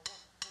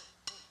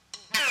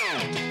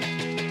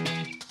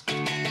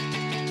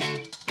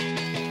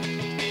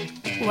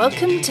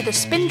Welcome to the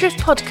Spindrift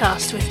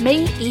podcast with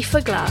me,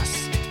 Aoife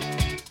Glass.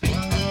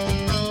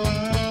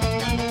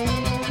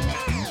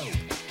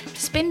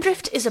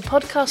 Spindrift is a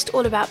podcast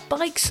all about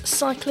bikes,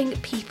 cycling,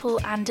 people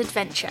and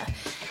adventure.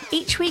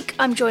 Each week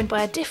I'm joined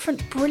by a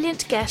different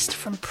brilliant guest,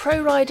 from pro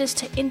riders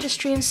to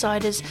industry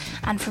insiders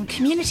and from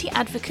community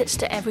advocates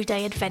to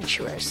everyday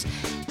adventurers.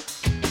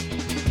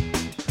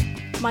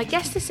 My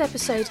guest this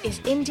episode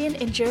is Indian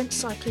endurance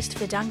cyclist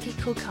Vedangi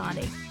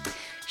Kulkarni.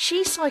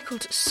 She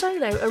cycled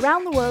solo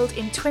around the world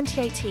in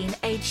 2018,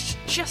 aged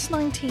just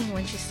 19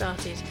 when she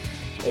started.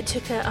 It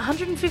took her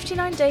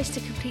 159 days to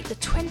complete the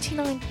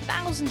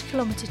 29,000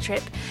 kilometre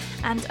trip,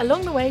 and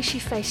along the way she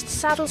faced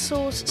saddle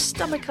sores,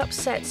 stomach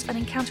upsets, an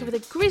encounter with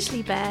a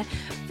grizzly bear,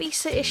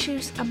 visa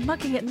issues, a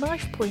mugging at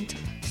knife point,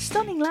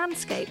 stunning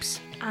landscapes,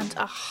 and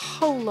a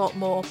whole lot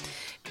more.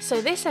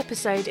 So this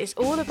episode is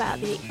all about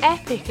the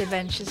epic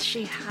adventures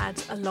she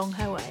had along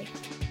her way.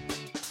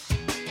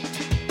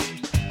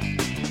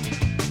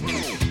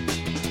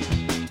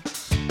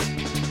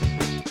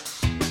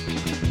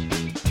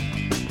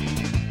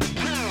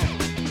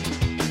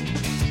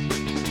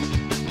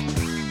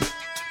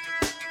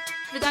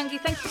 Vedangi,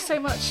 thank you so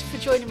much for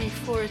joining me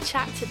for a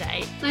chat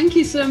today. Thank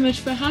you so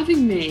much for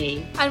having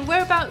me. And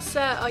whereabouts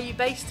are you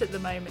based at the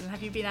moment?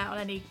 Have you been out on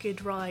any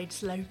good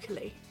rides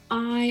locally?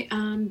 I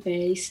am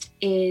based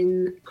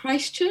in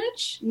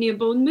Christchurch, near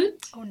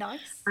Bournemouth. Oh,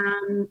 nice.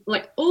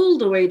 Like all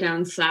the way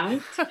down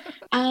south.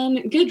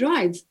 And good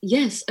rides.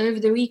 Yes, over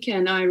the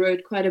weekend I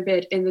rode quite a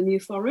bit in the New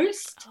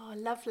Forest. Oh,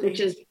 lovely. Which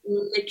is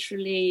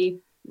literally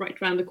right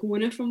around the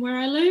corner from where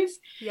I live.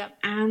 Yep.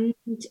 And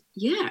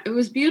yeah, it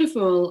was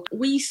beautiful.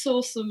 We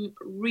saw some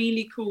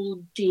really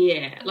cool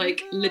deer,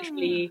 like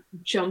literally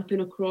jumping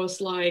across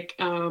like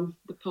the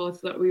path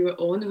that we were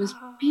on. It was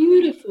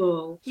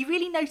beautiful. You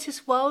really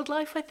notice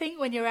wildlife, I think,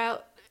 when you're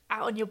out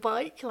on your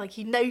bike. Like,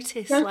 you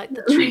notice like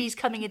the trees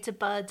coming into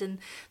bud and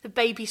the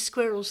baby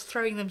squirrels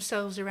throwing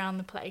themselves around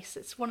the place.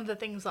 It's one of the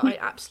things that I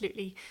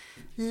absolutely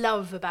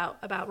love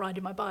about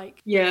riding my bike.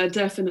 Yeah,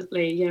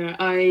 definitely. Yeah,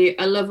 I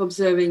love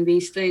observing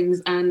these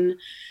things. And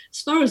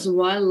as far as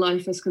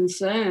wildlife is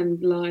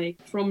concerned,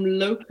 like from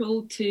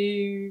local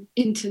to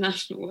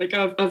international, like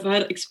I've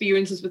had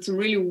experiences with some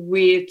really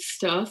weird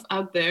stuff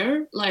out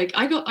there. Like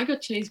I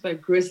got chased by a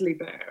grizzly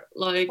bear.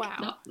 Like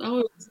wow. that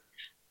was,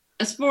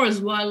 as far as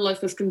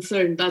wildlife is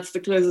concerned, that's the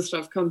closest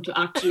I've come to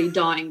actually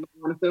dying by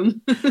one of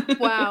them.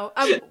 Wow.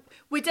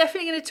 We're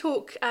definitely going to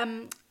talk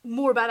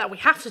more about that. We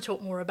have to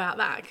talk more about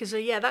that because,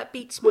 that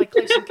beats my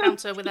close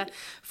encounter with a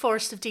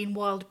Forest of Dean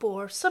wild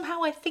boar.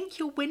 Somehow I think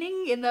you're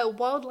winning in the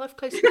wildlife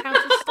close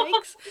encounter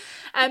stakes.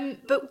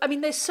 But, I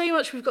mean, there's so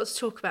much we've got to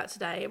talk about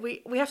today.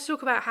 We have to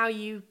talk about how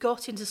you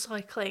got into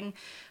cycling.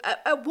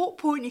 At what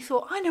point you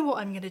thought, I know what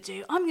I'm going to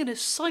do. I'm going to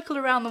cycle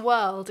around the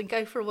world and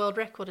go for a world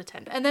record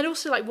attempt. And then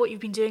also, like, what you've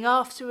been doing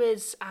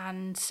afterwards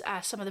and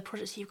some of the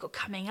projects you've got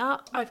coming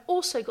up. I've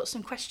also got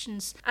some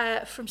questions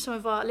from some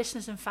of our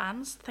listeners and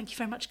fans. Thank you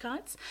very much,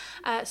 guys.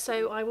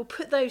 So I will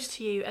put those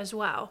to you as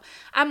well.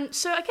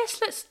 So I guess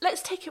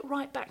let's take it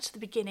right back to the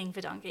beginning,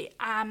 Vedangi.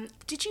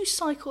 Did you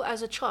cycle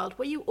as a child?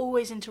 Were you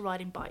always into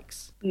riding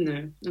bikes?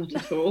 No, not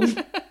at all.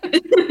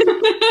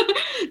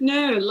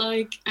 No,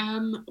 like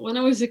when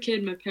I was a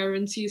kid, my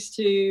parents used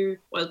to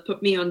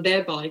put me on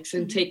their bikes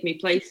and take me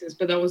places,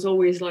 but that was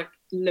always like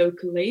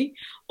locally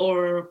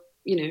or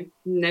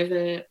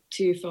never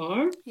too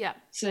far. Yeah.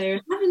 So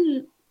I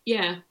haven't.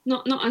 Yeah,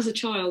 not as a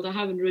child. I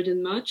haven't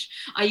ridden much.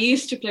 I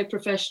used to play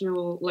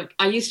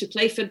I used to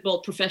play football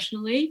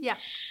professionally. Yeah.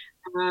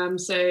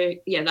 So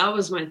yeah, that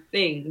was my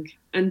thing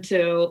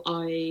until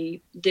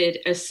I did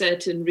a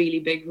certain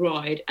really big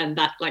ride, and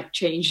that like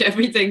changed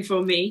everything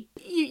for me.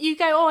 You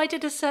go, I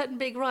did a certain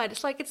big ride.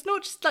 It's like, it's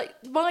not just like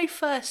my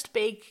first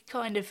big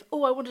kind of,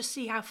 I want to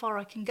see how far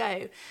I can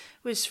go,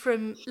 was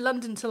from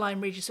London to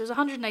Lyme Regis. So it was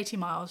 180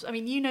 miles. I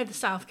mean, the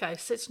South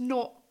Coast. It's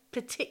not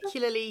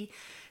particularly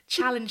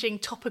challenging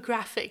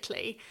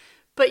topographically,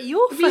 but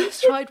your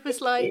first ride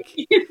was like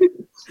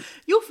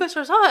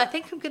I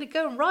think I'm going to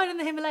go and ride in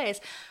the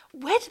Himalayas.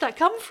 Where did that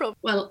come from?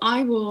 Well,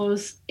 I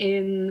was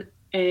in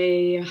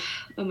oh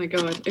my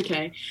god,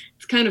 okay,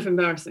 it's kind of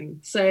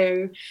embarrassing.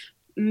 So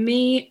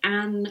me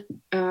and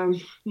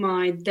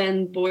my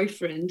then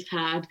boyfriend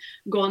had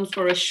gone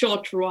for a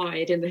short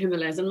ride in the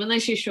Himalayas, and when I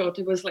say short,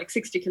 it was like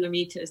 60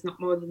 kilometers, not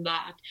more than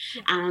that.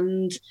 Yeah.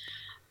 And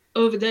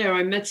over there,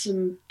 I met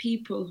some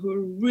people who were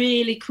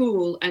really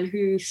cool and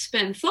who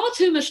spent far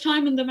too much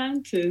time in the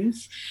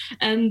mountains.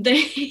 And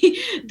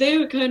they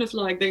were kind of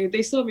like,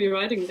 they saw me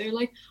riding. They were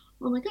like,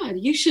 oh my God,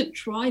 you should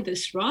try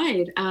this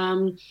ride.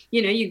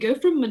 You go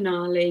from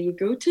Manali, you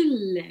go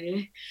to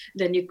Leh,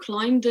 then you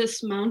climb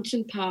this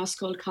mountain pass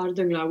called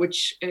Khardungla,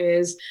 which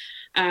is,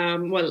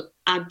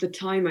 at the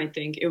time, I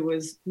think it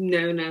was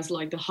known as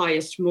like the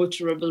highest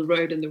motorable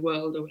road in the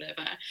world or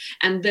whatever.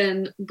 And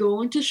then go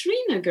on to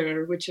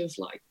Srinagar, which is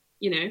like,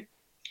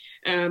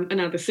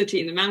 another city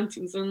in the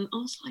mountains. And I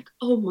was like,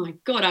 oh my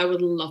God, I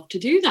would love to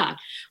do that.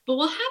 But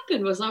what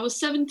happened was I was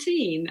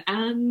 17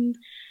 and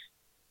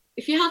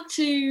if you had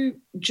to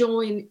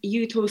join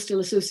Youth Hostel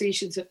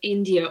Associations of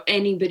India or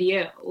anybody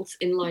else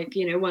in like,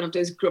 one of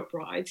those group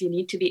rides, you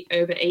need to be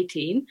over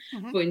 18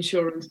 for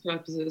insurance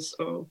purposes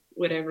or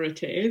whatever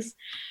it is.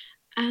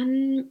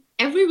 And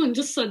everyone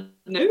just said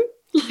no,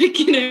 like,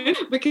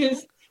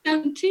 because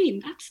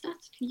 17, that's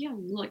too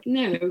young. Like,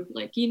 no,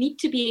 like you need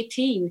to be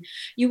 18.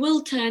 You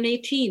will turn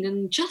 18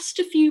 in just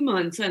a few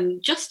months,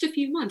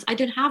 I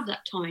don't have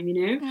that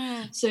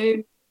time.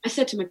 So I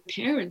said to my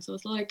parents, I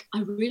was like, I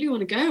really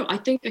want to go. I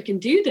think I can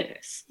do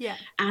this. Yeah.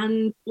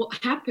 And what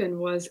happened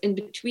was, in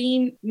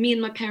between me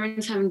and my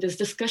parents having this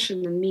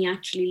discussion and me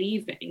actually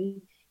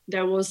leaving,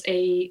 there was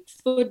a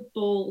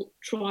football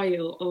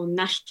trial on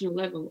national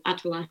level,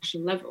 at the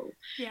national level.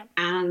 Yeah.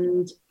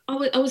 And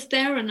I was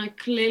there, and I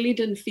clearly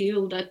didn't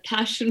feel that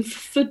passion for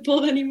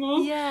football anymore.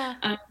 Yeah.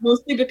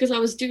 Mostly because I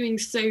was doing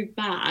so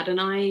bad,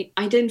 and I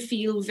didn't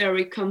feel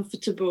very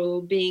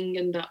comfortable being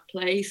in that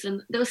place.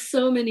 And there were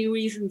so many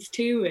reasons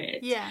to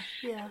it. Yeah.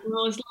 Yeah. And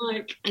I was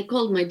like, I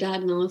called my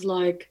dad, and I was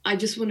like, I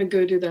just want to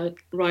go do that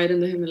ride in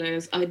the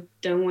Himalayas. I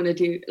don't want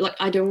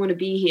to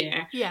be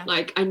here. Yeah.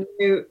 Like, I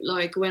know,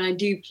 like, when I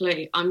do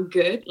play, I'm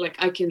good. Like,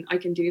 I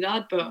can do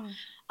that, but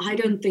I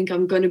don't think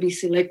I'm going to be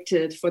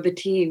selected for the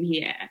team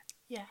here.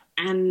 Yeah.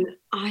 And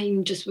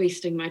I'm just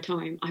wasting my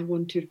time. I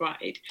want to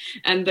ride.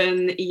 And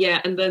then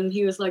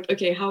he was like,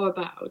 okay, how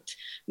about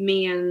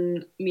me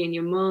and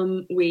your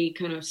mom, we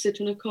kind of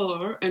sit in a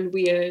car, and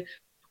we're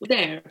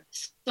there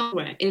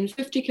somewhere in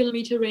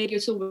 50-kilometer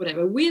radius or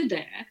whatever. We're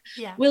there.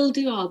 Yeah. We'll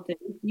do our thing.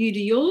 You do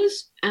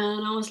yours.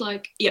 And I was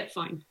like, yeah,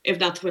 fine. If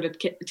that's what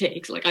it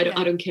takes, like,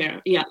 I don't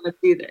care. Yeah, let's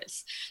do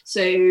this.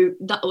 So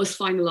that was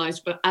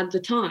finalized. But at the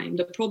time,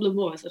 the problem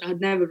was that I'd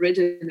never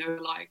ridden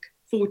over like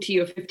 40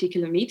 or 50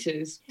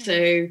 kilometers.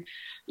 So,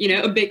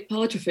 a big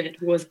part of it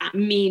was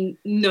me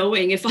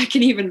knowing if I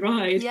can even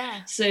ride.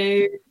 Yeah.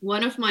 So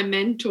one of my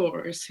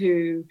mentors,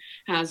 who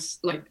has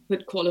like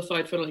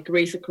qualified for like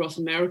Race Across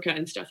America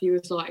and stuff, he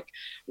was like,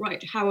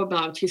 right, how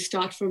about you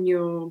start from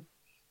your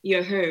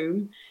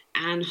home,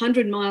 and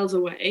 100 miles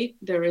away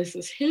there is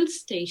this hill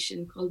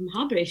station called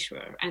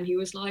Mahabaleshwar, and he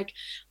was like,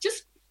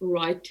 just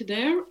ride to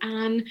there,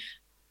 and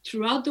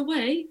throughout the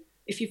way,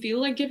 if you feel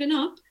like giving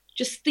up,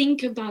 just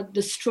think about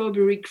the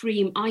strawberry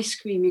cream ice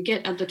cream you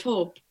get at the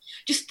top.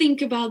 Just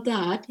think about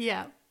that.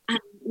 Yeah. And,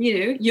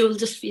 you'll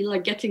just feel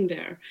like getting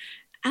there.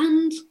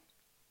 And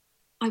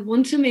I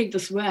want to make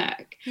this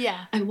work.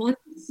 Yeah. I want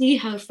to see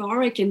how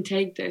far I can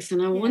take this.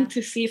 And I want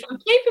to see if I'm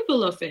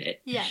capable of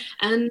it. Yeah.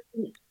 And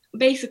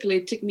basically,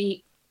 it took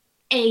me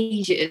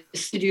ages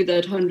to do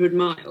that 100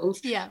 miles.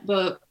 Yeah.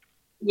 But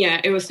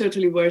yeah, it was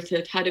totally worth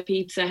it. Had a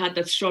pizza, had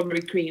that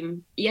strawberry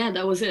cream. Yeah,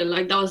 that was it.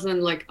 Like, that was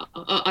then, like,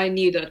 I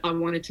knew that I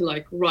wanted to,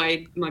 like,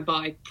 ride my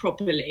bike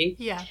properly.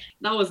 Yeah.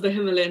 That was the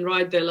Himalayan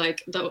ride. There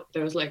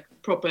was, like,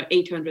 proper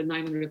 800,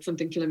 900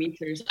 something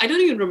kilometers. I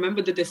don't even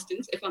remember the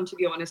distance, if I'm to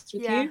be honest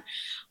with you.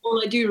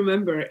 All I do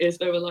remember is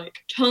there were, like,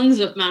 tons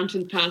of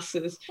mountain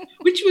passes,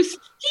 which was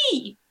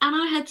steep. And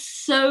I had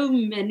so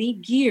many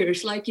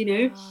gears, like,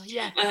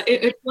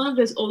 it's one of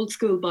those old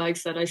school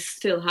bikes that I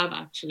still have,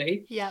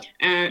 actually. Yeah.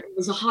 It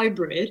was a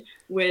hybrid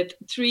with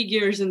 3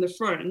 gears in the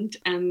front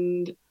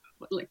and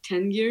like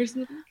 10 gears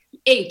in the back?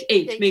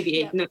 Eight, maybe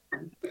 8, no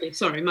 10. Okay,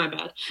 sorry, my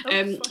bad.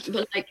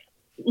 But like,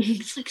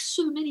 it's like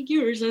so many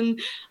gears, and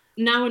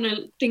now when I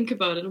think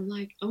about it, I'm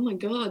like, oh my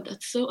god,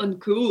 that's so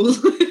uncool.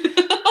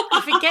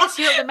 If it gets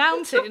you up the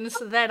mountains,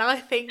 then I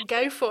think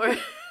go for it.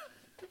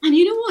 And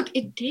you know what?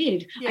 It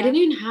did. Yeah. I didn't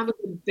even have a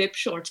good bib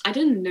shorts. I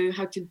didn't know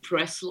how to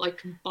dress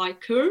like a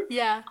biker.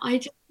 Yeah. I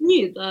just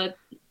knew that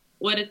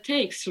what it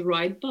takes to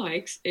ride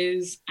bikes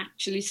is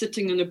actually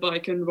sitting on a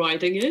bike and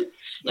riding it.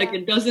 Like,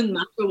 it doesn't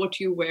matter what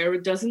you wear.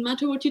 It doesn't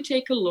matter what you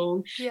take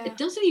along. Yeah. It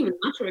doesn't even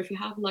matter if you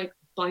have like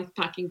bike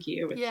packing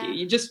gear with you.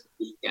 You just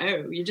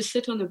go. You just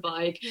sit on the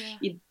bike. Yeah.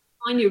 You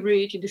find your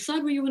route. You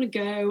decide where you want to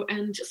go,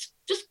 and just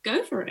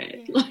go for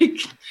it. Like,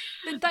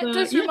 that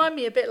does remind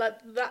me a bit like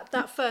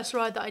that first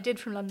ride that I did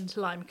from London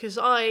to Lyme, because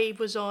I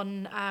was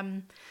on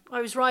I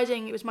was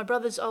riding, it was my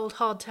brother's old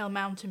hardtail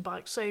mountain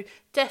bike, so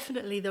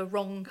definitely the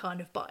wrong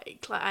kind of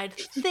bike. Like, I had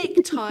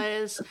thick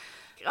tyres.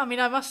 I mean,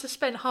 I must have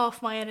spent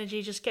half my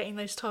energy just getting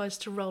those tyres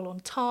to roll on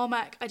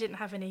tarmac. I didn't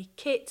have any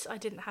kit. I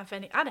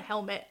had a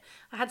helmet.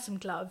 I had some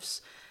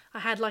gloves. I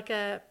had like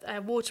a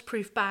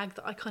waterproof bag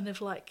that I kind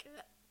of like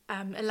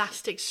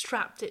elastic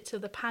strapped it to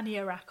the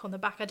pannier rack on the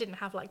back. I didn't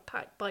have like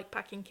bike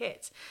packing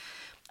kit.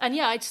 And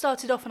yeah, I'd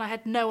started off and I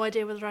had no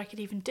idea whether I could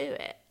even do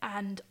it.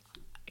 And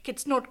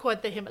it's not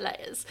quite the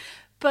Himalayas,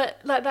 but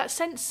like that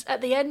sense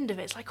at the end of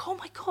it, it's like, oh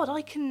my God,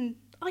 I can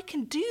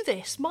do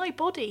this. My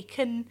body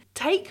can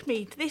take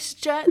me this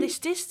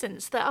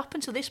distance that up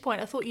until this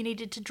point I thought you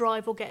needed to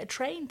drive or get a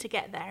train to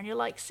get there. And you're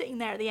like sitting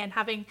there at the end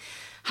having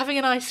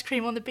an ice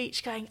cream on the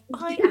beach going,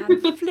 I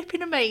am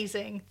flipping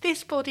amazing.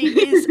 This body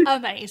is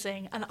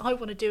amazing and I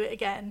want to do it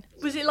again.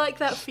 Was it like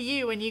that for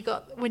you when you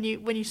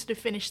sort of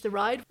finished the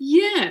ride?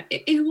 Yeah,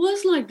 it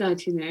was like that,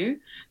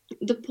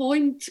 the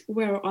point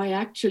where I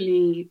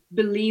actually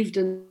believed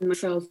in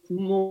myself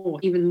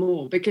even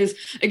more, because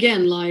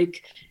again,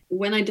 like,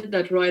 when I did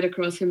that ride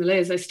across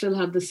Himalayas, I still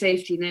had the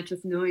safety net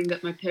of knowing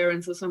that my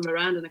parents are somewhere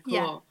around in a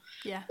car.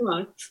 Yeah.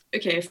 But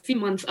okay, a few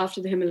months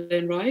after the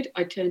Himalayan ride,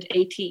 I turned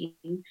 18.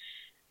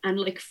 And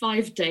like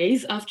 5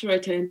 days after I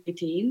turned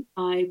 18,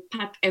 I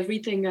packed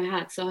everything I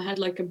had. So I had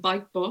like a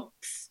bike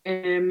box,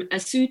 a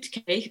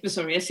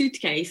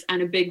suitcase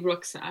and a big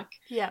rucksack.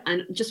 Yeah.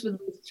 And just with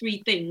those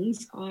three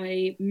things,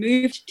 I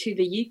moved to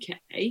the UK.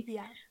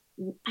 Yeah.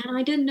 And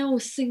I didn't know a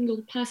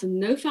single person,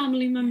 no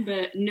family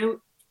member,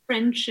 no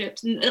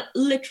friendships,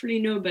 literally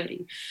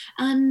nobody.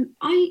 And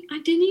I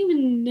didn't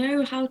even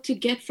know how to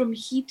get from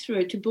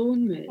Heathrow to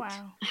Bournemouth.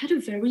 Wow. I had a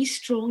very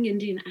strong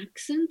Indian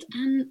accent,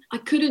 and I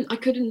couldn't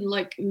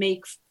like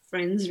make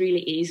friends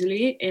really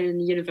easily in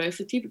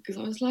university because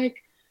I was like,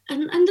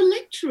 and the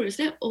lecturers,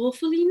 they're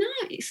awfully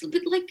nice.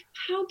 But like,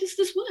 how does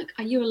this work?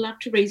 Are you allowed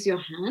to raise your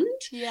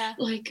hand? Yeah.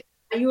 Like,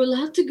 are you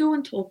allowed to go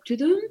and talk to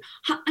them?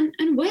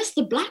 And where's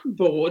the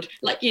blackboard?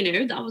 Like,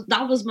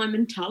 that was my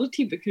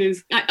mentality,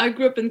 because I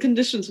grew up in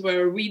conditions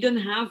where we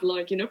didn't have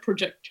like,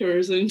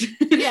 projectors and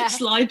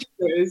slide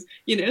shows.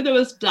 There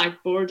was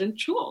blackboard and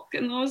chalk.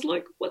 And I was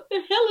like, what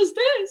the hell is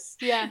this?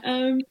 Yeah.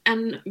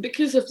 And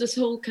because of this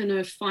whole kind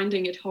of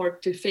finding it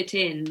hard to fit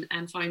in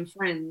and find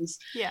friends,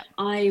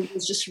 I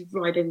was just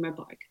riding my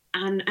bike.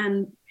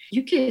 And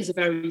UK is a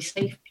very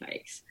safe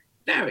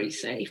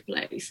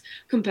place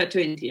compared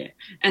to India.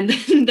 And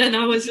then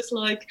I was just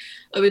like,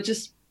 I would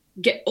just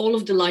get all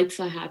of the lights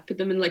I had, put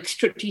them in like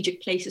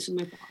strategic places in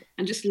my bike,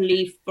 and just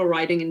leave for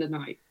riding in the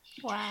night.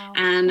 Wow.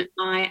 And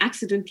I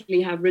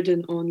accidentally have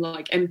ridden on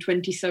like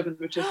M27,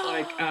 which is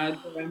like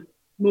the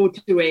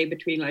motorway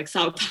between like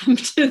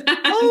Southampton and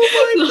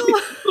oh my God.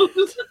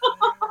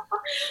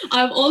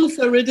 I've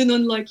also ridden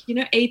on like,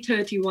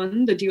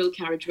 A31, the dual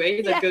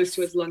carriageway that goes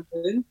towards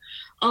London.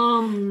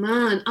 Oh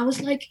man, I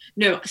was like,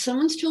 no,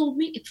 someone's told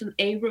me it's an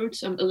A road,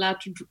 so I'm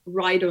allowed to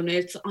ride on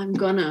it, so I'm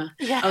gonna.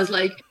 I was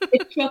like,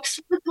 if trucks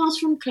pass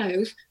from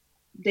close,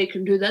 they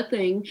can do that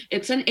thing.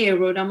 It's an A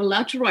road, I'm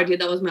allowed to ride it.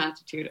 That was my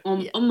attitude.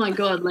 Oh my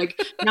God, like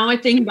now I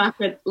think back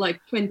at like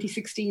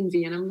 2016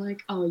 V, and I'm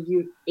like, oh,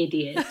 you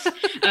idiot.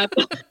 But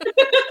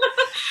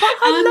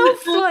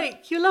I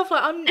love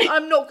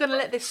I'm not going to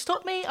let this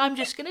stop me. I'm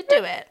just going to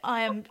do it.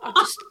 I'm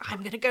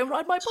going to go and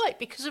ride my bike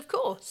because of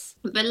course.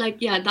 But like,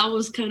 that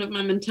was kind of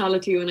my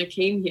mentality when I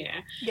came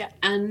here. Yeah.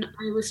 And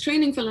I was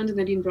training for London,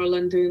 Edinburgh,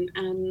 London,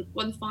 and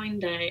one fine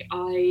day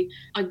I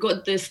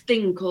got this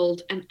thing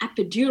called an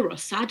Apidura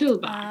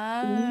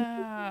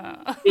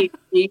saddlebag. Big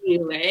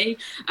deal, eh?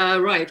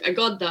 Right, I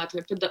got that.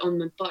 I put that on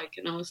my bike,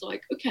 and I was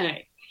like,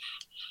 okay,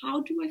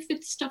 how do I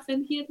fit stuff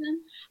in here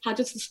then? How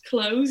does this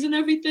close and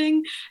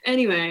everything?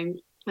 Anyway,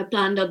 I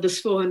planned out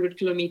this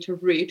 400-kilometer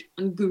route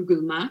on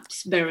Google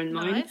Maps, bear in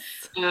mind.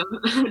 I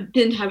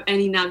didn't have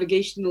any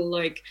navigational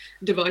like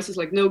devices,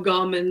 like no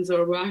Garmin's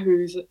or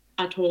Wahoos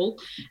at all.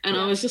 And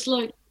I was just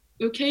like,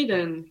 okay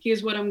then,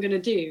 here's what I'm going to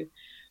do.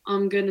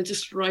 I'm going to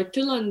just ride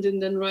to London,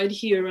 then ride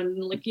here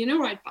and like,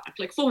 ride back,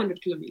 like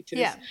 400 kilometers.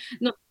 Yeah.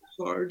 Not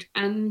that hard.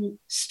 And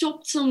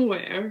stopped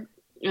somewhere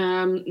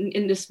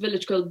in this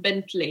village called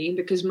Bentley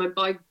because my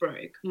bike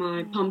broke.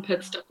 My pump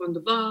had stuck on the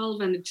valve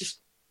and it just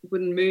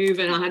wouldn't move,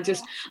 and I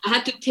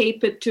had to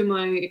tape it to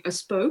my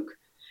spoke,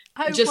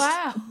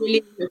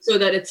 really, so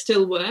that it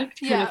still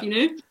worked, kind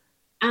of,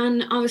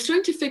 And I was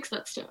trying to fix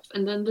that stuff,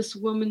 and then this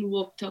woman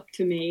walked up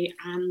to me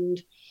and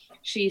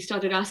she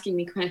started asking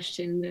me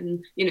questions,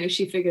 and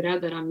she figured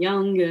out that I'm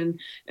young, and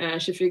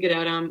she figured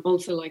out I'm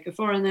also like a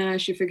foreigner.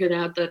 She figured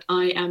out that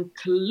I am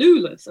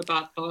clueless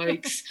about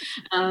bikes.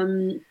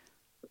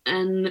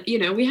 And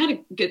we had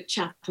a good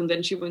chat, and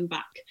then she went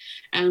back,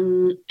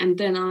 and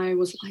then I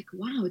was like,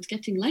 wow, it's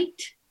getting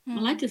late.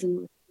 My light isn't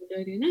working. What do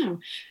I do now?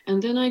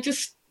 And then I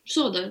just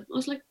saw that. I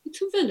was like,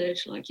 it's a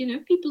village, like,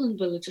 people in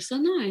villages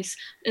are nice,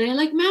 they're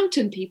like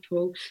mountain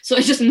people. So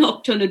I just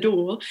knocked on a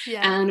door,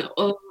 and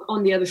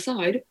on the other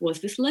sid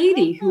was this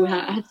lady who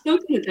had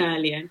spoken with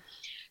earlier.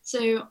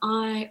 So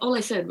all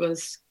I said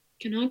was,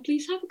 can I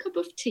please have a cup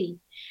of tea?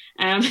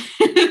 And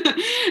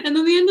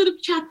then we ended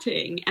up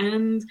chatting,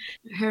 and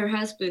her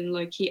husband,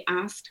 like, he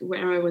asked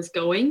where I was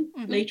going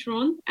later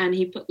on, and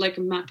he put like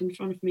a map in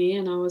front of me,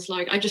 and I was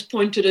like, I just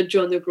pointed at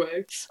John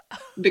O'Groats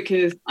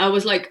because I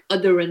was like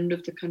other end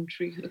of the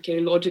country. Okay,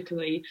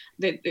 logically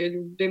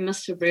they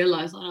must have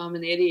realized that I'm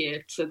an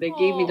idiot, so they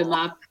gave me the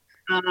map,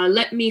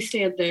 let me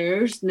stay at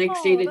theirs.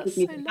 Next day they took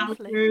me to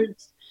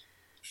Halfords,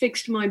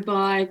 fixed my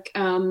bike,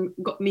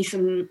 got me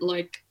some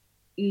like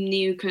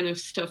new kind of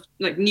stuff,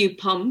 like new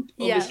pump,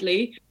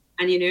 obviously,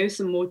 and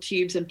some more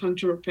tubes and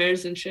puncture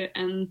repairs and shit,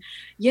 and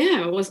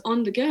I was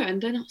on the go. And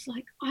then I was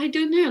like, I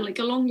don't know, like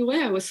along the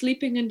way I was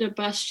sleeping in the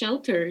bus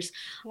shelters.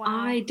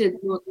 I did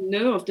not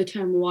know of the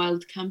term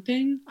wild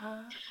camping.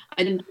 I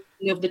didn't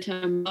know of the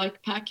term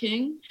bike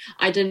packing.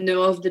 I didn't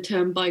know of the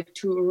term bike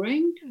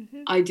touring.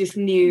 I just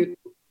knew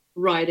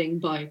riding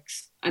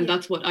bikes, and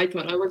that's what I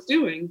thought I was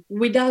doing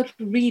without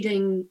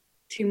reading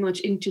too much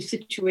into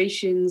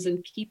situations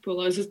and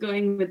people. I was just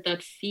going with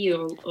that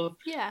feel of,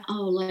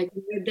 like,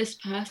 this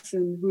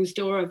person whose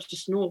door I've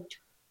just knocked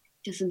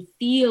doesn't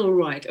feel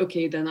right.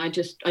 Okay, then I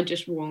just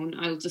won't.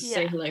 I'll just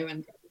say Yeah. hello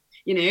and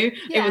it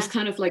was Yeah.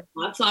 kind of like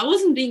that. So I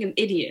wasn't being an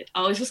idiot.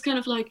 I was just kind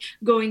of like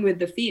going with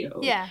the feel.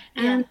 Yeah.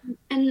 And Yeah.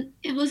 and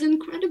it was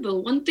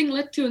incredible. One thing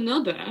led to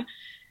another.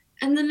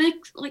 And the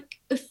next, like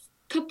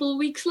couple of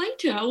weeks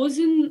later, was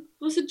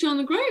at John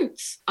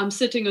O'Groats. I'm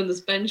sitting on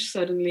this bench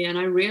suddenly, and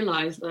I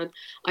realized that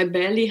I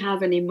barely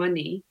have any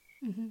money.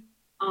 Mm-hmm.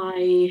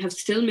 I have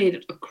still made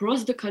it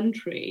across the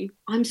country.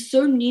 I'm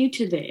so new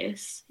to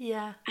this.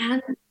 Yeah.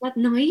 And that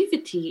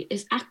naivety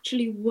is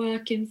actually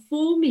working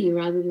for me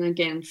rather than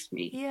against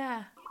me.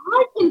 Yeah.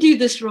 I can do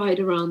this ride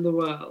around the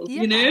world,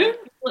 Yeah.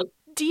 Like,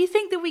 do you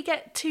think that we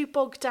get too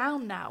bogged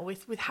down now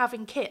with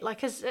having kit? Like,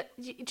 do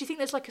you think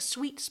there's like a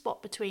sweet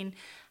spot between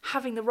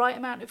having the right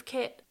amount of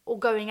kit or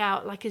going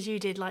out like as you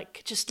did,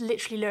 like just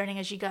literally learning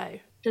as you go?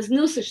 There's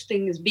no such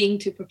thing as being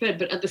too prepared,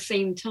 but at the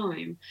same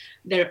time,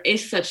 there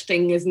is such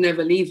thing as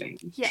never leaving.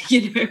 Yeah.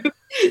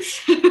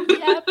 So,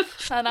 yep,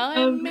 and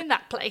I'm in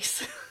that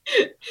place.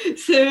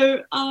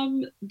 So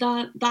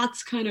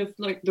that's kind of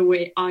like the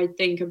way I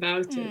think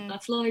about it.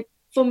 That's like,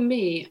 for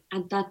me,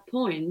 at that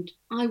point,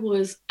 I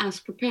was as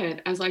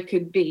prepared as I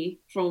could be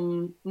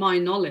from my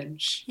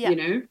knowledge,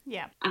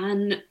 Yeah.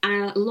 And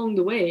along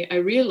the way, I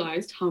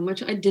realized how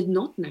much I did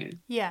not know.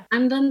 Yeah.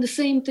 And then the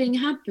same thing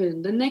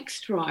happened, the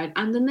next ride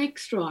and the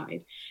next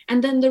ride,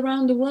 and then the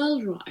round the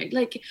world ride.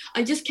 Like,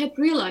 I just kept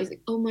realizing,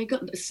 oh my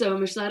God, there's so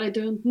much that I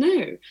don't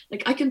know.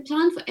 Like, I can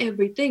plan for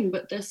everything,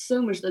 but there's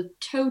so much that's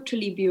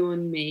totally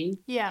beyond me.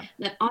 Yeah.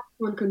 That I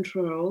can't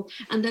control.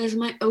 And there's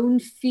my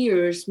own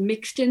fears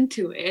mixed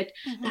into it.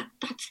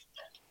 That's,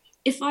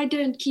 if I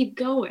don't keep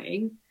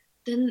going,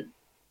 then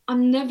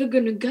I'm never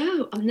gonna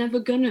go. I'm never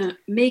gonna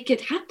make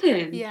it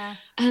happen. Yeah.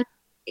 And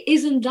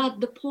isn't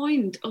that the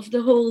point of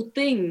the whole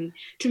thing,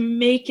 to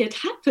make it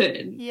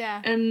happen?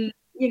 Yeah. And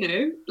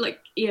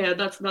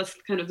that's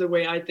kind of the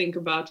way I think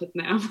about it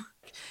now.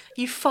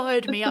 You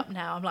fired me up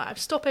now. I'm like,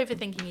 stop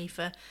overthinking,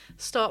 Aoife.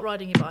 Start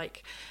riding your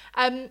bike.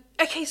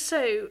 Okay,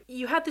 so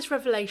you had this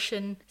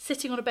revelation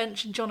sitting on a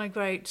bench in John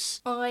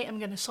O'Groats. I am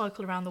going to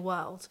cycle around the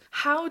world.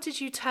 How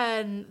did you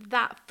turn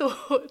that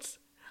thought?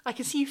 I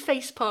can see you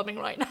face palming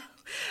right now.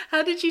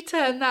 How did you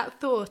turn that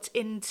thought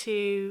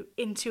into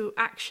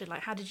action?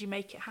 Like, how did you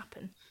make it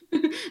happen?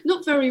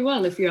 Not very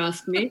well, if you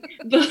ask me,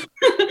 but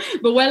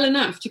well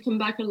enough to come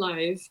back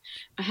alive.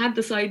 I had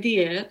this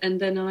idea, and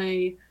then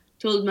I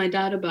told my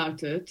dad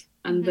about it,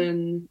 and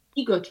then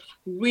he got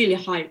really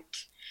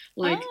hyped,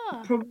 like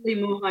probably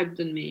more hyped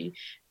than me.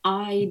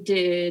 I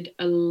did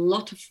a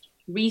lot of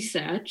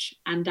research,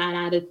 and that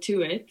added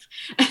to it.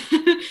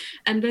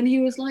 And then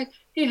he was like,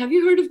 "Hey, have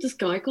you heard of this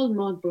guy called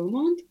Mark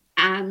Beaumont?"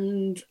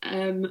 And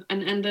then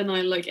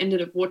I like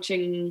ended up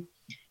watching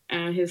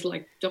his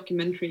like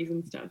documentaries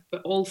and stuff,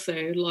 but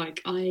also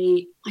like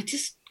I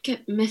just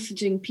kept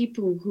messaging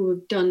people who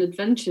have done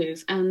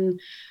adventures,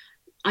 and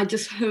I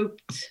just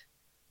hoped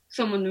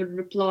someone would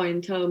reply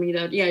and tell me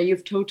that, yeah,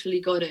 you've totally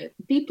got it.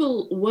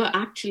 People were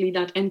actually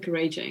that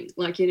encouraging.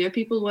 Like,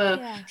 people were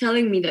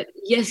telling me that,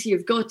 yes,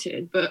 you've got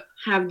it, but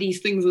have these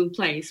things in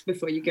place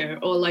before you go.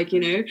 Or like,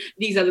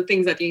 these are the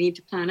things that you need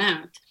to plan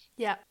out.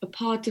 Yeah. A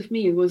part of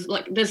me was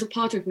like, there's a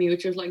part of me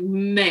which is like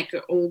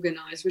mega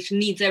organized, which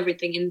needs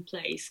everything in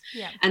place.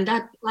 Yeah. And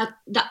that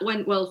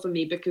went well for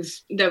me,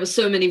 because there were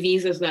so many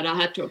visas that I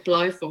had to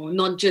apply for,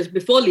 not just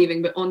before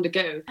leaving, but on the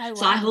go. Oh, wow.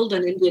 So I hold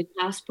an Indian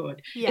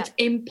passport. Yeah. It's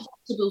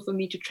impossible for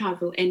me to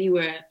travel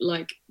anywhere,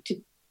 like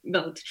to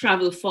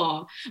travel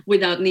far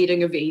without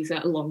needing a visa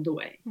along the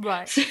way.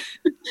 Right.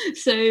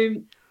 So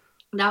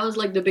that was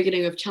like the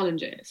beginning of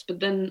challenges. But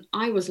then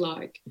I was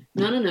like,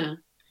 no.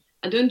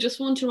 I don't just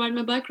want to ride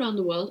my bike around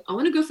the world. I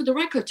want to go for the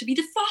record, to be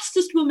the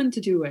fastest woman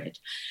to do it,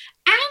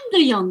 and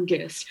the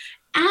youngest.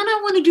 And I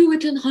want to do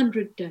it in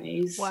 100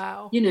 days.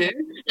 Wow.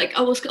 Like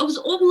I was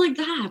all like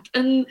that.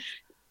 And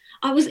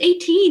I was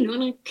 18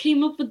 when I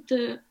came up with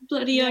the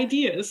bloody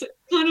ideas.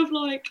 Kind of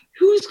like,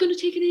 who's going to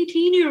take an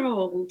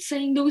 18-year-old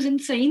saying those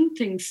insane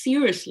things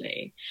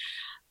seriously?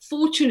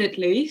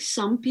 Fortunately,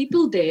 some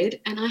people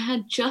did, and I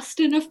had just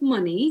enough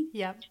money,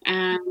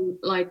 and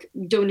like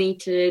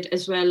donated,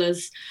 as well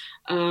as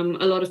a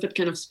lot of it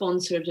kind of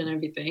sponsored and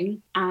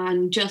everything,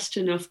 and just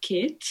enough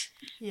kit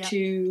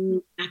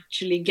to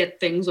actually get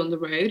things on the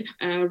road.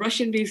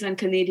 Russian visa and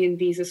Canadian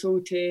visa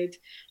sorted,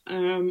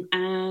 and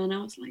I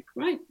was like,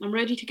 right, I'm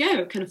ready to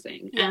go, kind of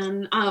thing.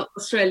 And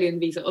Australian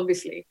visa,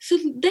 obviously. So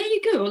there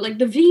you go, like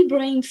the V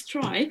brain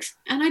strikes,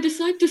 and I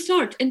decide to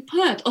start in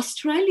Perth,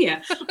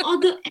 Australia,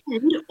 other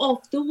end of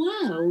the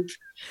world.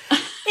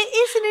 It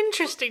is an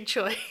interesting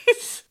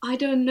choice. I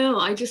don't know.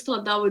 I just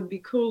thought that would be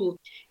cool.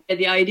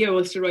 The idea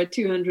was to ride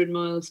 200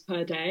 miles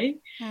per day.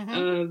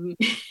 I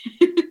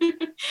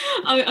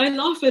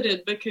laugh at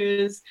it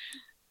because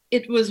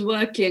it was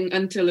working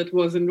until it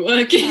wasn't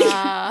working.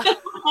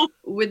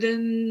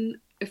 Within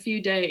a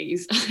few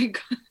days,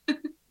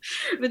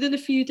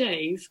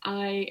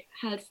 I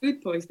had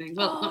food poisoning.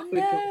 Well, not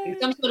food poisoning,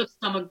 some sort of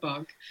stomach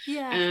bug.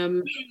 Yeah.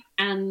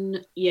 And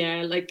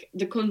like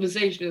the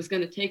conversation was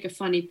going to take a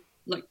funny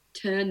like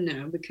turn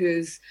now,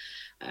 because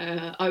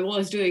I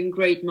was doing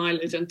great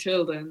mileage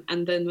until then,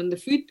 and then when the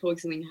food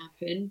poisoning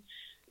happened,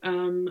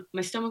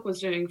 my stomach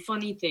was doing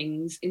funny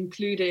things,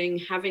 including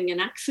having an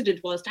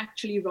accident whilst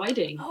actually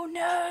riding. Oh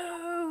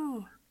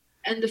no!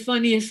 And the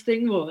funniest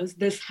thing was,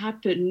 this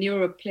happened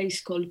near a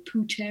place called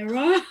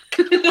Putera.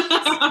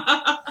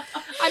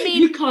 I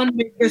mean, you can't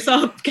make this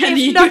up, can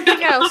you? If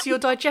nothing else, your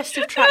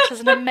digestive tract has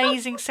an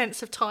amazing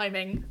sense of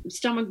timing.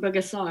 Stomach bug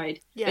aside,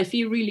 Yeah. a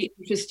few really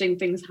interesting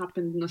things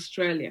happened in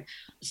Australia.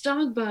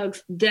 Stomach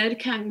bugs, dead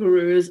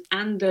kangaroos,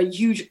 and the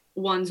huge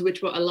ones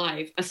which were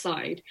alive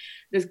aside,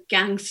 this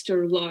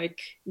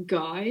gangster-like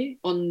guy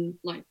on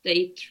like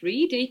day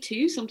 3, day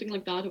 2, something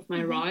like that of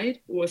my ride,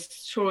 was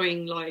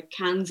throwing like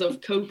cans of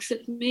Cokes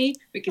at me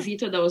because he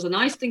thought that was a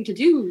nice thing to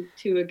do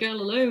to a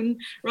girl alone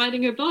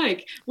riding a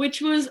bike,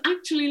 which was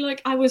actually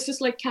like, I was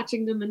just like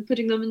catching them and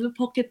putting them in the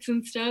pockets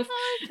and stuff.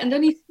 Okay. And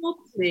then he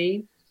stopped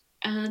me,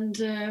 and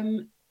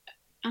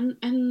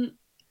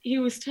he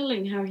was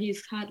telling how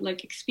he's had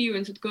like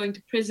experience with going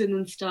to prison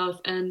and stuff,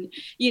 and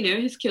you know,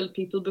 he's killed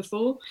people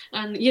before,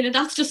 and you know,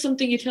 that's just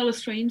something you tell a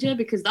stranger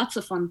because that's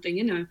a fun thing,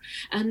 you know.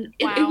 And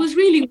it was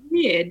really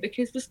weird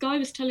because this guy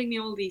was telling me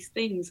all these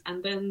things,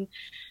 and then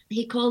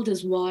he called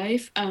his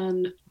wife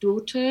and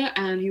daughter,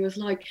 and he was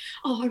like,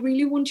 oh, I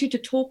really want you to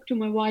talk to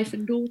my wife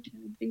and daughter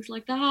and things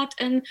like that.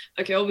 And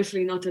okay,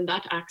 obviously not in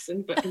that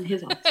accent, but in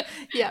his accent.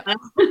 Yeah.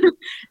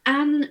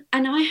 And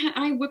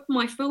I whipped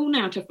my phone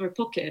out of my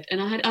pocket,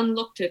 and I had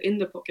unlocked it in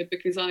the pocket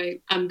because I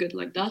am good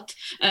like that.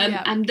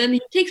 And then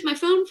he takes my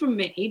phone from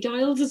me, he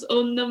dials his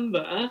own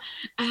number,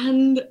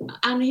 and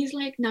he's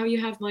like, now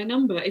you have my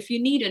number. If you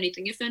need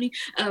anything, if any,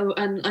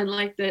 and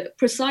like the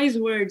precise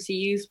words he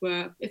used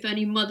were, if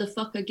any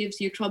motherfucker gives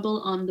you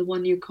trouble, I'm the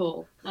one you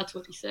call. That's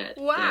what he said.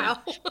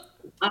 Wow. So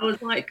I was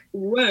like,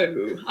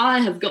 whoa, I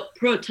have got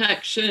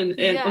protection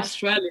in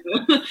Australia.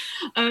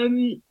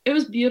 It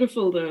was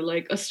beautiful though.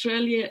 Like,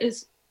 Australia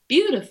is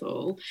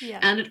beautiful.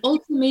 And it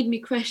also made me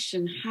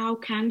question how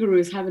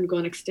kangaroos haven't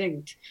gone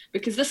extinct,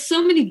 because there's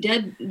so many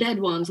dead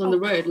ones on the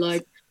road.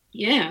 Like,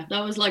 yeah,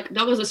 that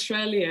was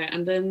Australia.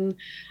 And then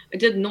I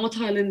did North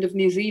Island of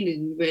New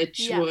Zealand,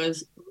 which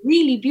was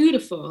really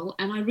beautiful,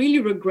 and I really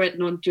regret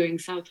not doing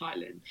South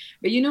Island.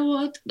 But you know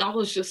what? That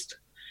was just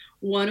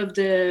one of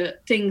the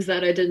things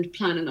that I didn't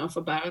plan enough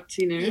about,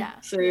 you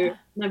know.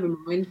 Never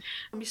mind.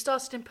 You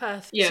started in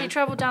Perth, so you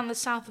travelled down the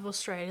south of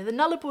Australia. The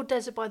Nullarbor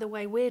Desert, by the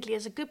way, weirdly,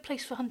 is a good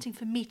place for hunting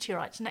for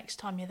meteorites next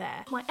time you're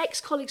there. My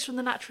ex-colleagues from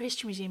the Natural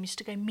History Museum used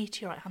to go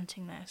meteorite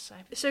hunting there.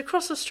 So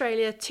across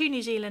Australia to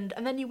New Zealand,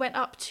 and then you went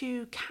up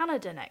to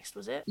Canada next,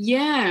 was it?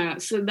 Yeah,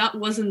 so that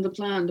wasn't the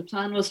plan. The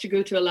plan was to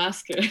go to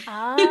Alaska.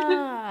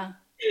 Ah.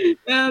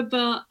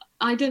 But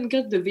I didn't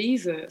get the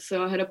visa,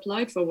 so I had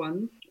applied for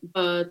one.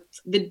 But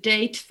the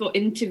date for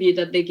interview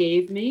that they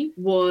gave me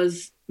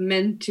was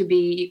meant to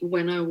be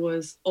when I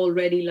was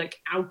already like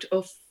out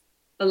of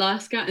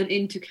Alaska and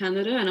into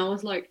Canada, and I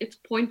was like, it's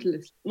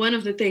pointless. One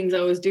of the things I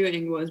was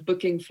doing was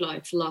booking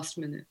flights last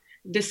minute.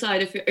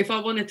 Decide if I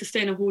wanted to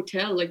stay in a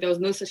hotel. Like, there was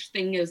no such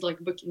thing as like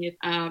booking it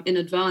in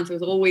advance. It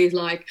was always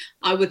like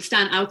I would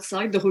stand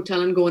outside the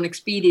hotel and go on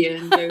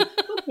Expedia and go.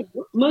 Okay.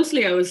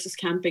 Mostly I was just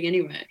camping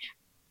anyway.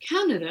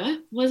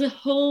 Canada was a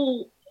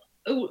whole.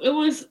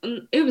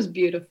 It was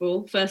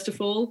beautiful. First of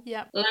all,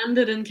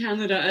 landed in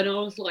Canada, and I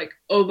was like,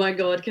 oh my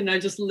god, can I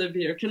just live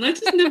here? Can I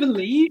just never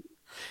leave?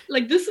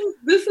 Like, this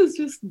is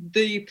just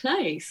the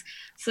place.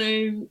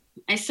 So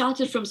I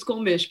started from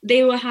Squamish.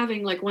 They were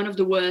having like one of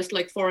the worst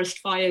like forest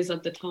fires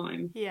at the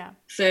time.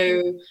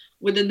 So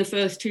within the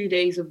first 2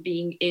 days of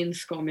being in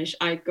Squamish,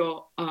 I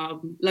got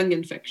lung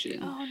infection.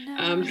 Oh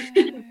no.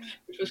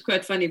 Which was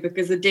quite funny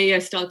because the day I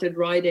started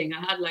riding, I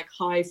had like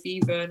high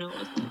fever, and I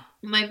was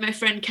my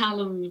friend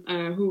Callum,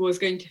 who was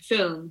going to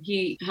film,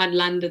 he had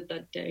landed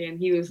that day, and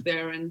he was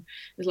there and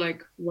was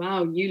like,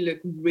 wow, you look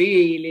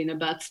really in a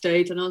bad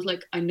state. And I was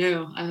like, I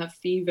know, I have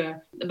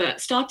fever.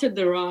 But started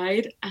the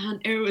ride, and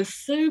it was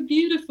so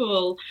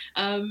beautiful.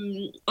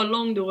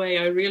 Along the way,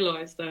 I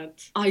realized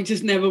that I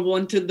just never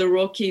wanted the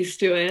Rockies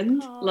to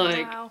end.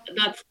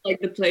 That's like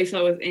the place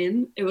I was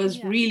in. It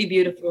was really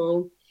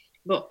beautiful.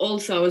 But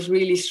also I was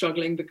really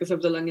struggling because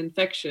of the lung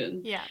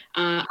infection.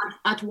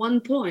 At one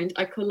point,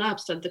 I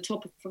collapsed at the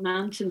top of a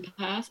mountain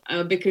pass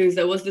because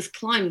there was this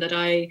climb that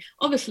I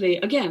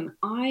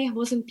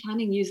wasn't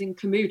planning using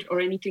Komoot or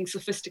anything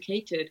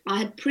sophisticated. I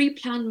had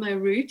pre-planned my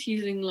route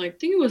using I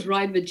think it was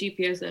Ride with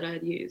GPS that I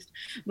had used.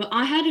 But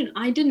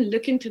I didn't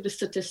look into the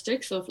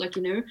statistics of I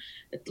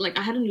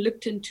hadn't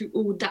looked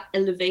into, that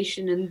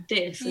elevation and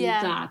this and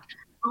that.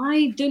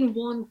 I didn't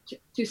want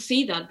to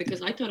see that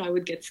because I thought I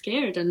would get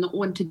scared and not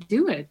want to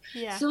do it.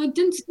 So I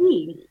didn't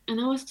see,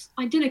 and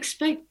I didn't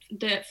expect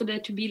for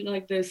there to be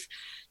like this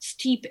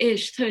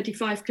steep-ish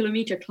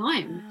 35-kilometer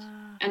climb.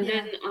 And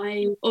then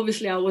I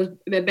was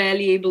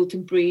barely able to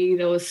breathe.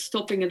 I was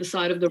stopping at the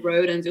side of the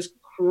road and just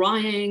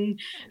crying.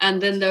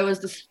 And then there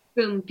was this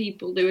film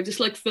people. They were just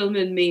like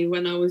filming me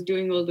when I was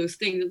doing all those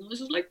things, and I was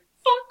just like,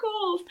 fuck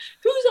off!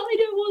 Whose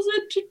idea was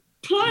it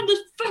plan this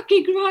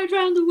fucking ride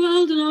around the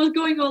world, and I was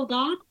going all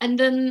that. And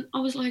then I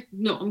was like,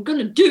 no, I'm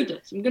gonna do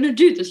this. I'm gonna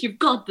do this. You've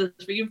got this.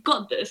 You've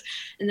got this.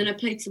 And then I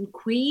played some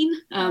Queen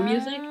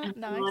music, and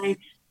nice. I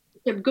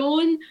kept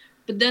going.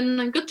 But then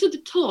I got to the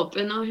top,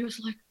 and I was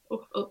like,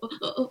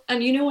 oh.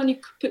 And you know when you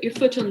put your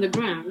foot on the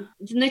ground,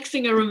 the next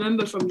thing I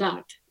remember from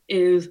that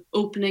is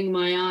opening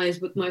my eyes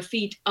with my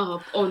feet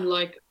up on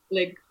like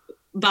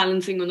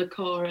balancing on the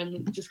car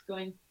and just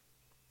going,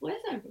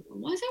 where's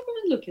everyone? Why is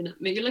everyone looking at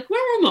me? You're like,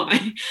 where am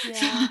I?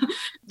 Yeah. So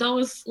that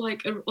was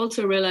like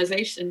also a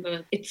realization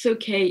that it's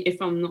okay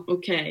if I'm not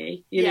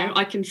okay. You know,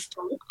 I can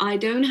stop. I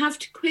don't have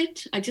to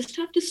quit. I just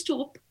have to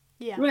stop,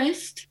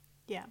 rest,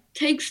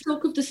 take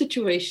stock of the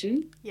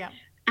situation. Yeah.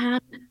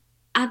 And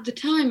at the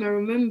time, I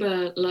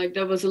remember like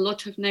there was a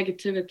lot of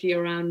negativity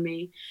around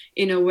me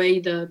in a way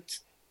that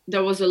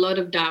there was a lot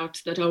of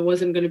doubt that I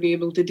wasn't going to be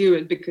able to do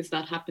it because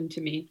that happened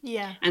to me.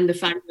 Yeah. And the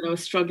fact that I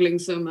was struggling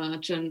so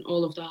much and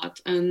all of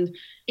that. And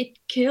it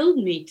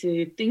killed me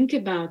to think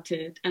about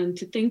it and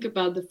to think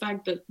about the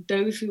fact that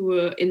those who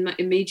were in my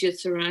immediate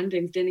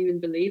surroundings didn't even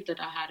believe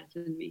that I had it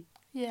in me.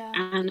 Yeah.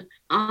 And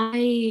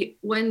I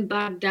went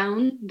back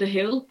down the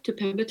hill to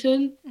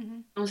Pemberton. Mm-hmm.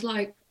 I was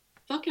like,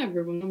 fuck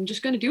everyone, I'm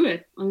just going to do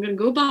it. I'm going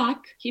to go back,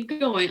 keep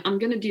going. I'm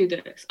going to do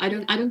this. I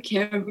don't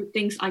care who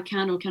thinks I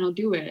can or cannot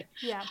do it.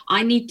 Yeah.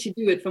 I need to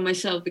do it for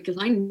myself because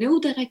I know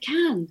that I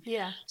can.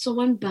 Yeah. So I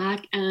went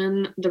back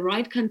and the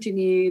ride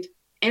continued.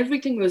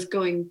 Everything was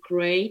going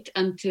great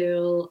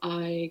until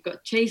I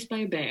got chased by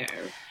a bear.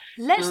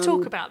 Let's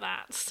talk about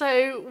that.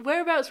 So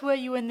whereabouts were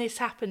you when this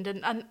happened,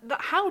 and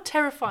how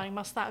terrifying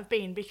must that have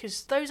been,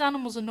 because those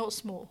animals are not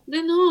small.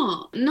 They're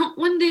not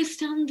when they're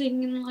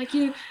standing and like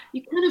you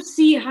kind of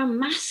see how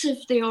massive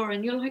they are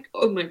and you're like,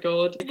 oh my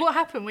god. What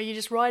happened? Were you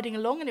just riding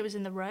along and it was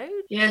in the road?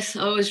 Yes,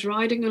 I was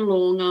riding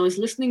along. I was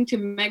listening to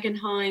Megan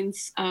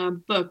Hines'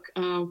 book,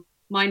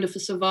 Mind of a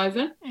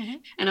Survivor. Mm-hmm.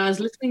 And I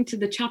was listening to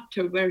the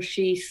chapter where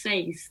she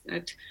says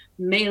that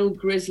male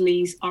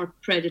grizzlies are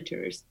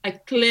predators. I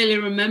clearly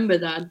remember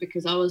that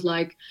because I was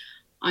like,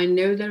 I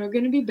know there are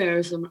going to be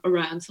bears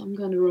around, so I'm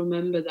going to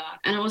remember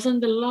that. And I was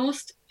on the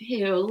last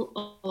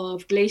hill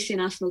of Glacier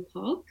National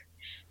Park.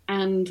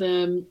 And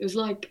it was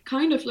like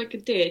kind of like a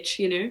ditch,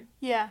 you know?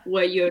 Yeah.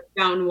 Where you're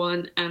down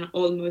one and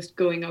almost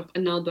going up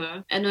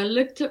another. And I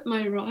looked at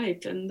my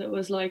right and there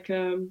was like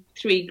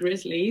 3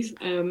 grizzlies.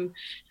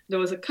 There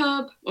was a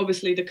cub.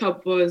 Obviously, the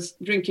cub was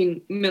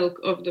drinking milk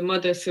of the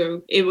mother,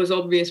 so it was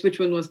obvious which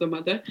one was the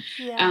mother.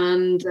 Yeah.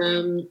 And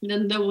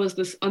then there was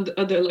this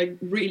other, like,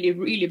 really,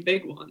 really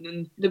big one.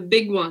 And the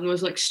big one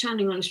was, like,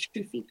 standing on its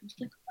 2 feet. I was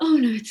like, oh,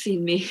 no, it's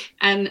seen me.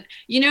 And,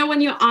 you know,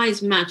 when your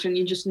eyes match and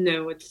you just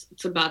know it's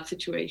a bad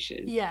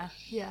situation. Yeah,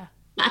 yeah.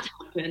 That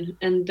happened.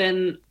 And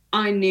then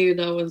I knew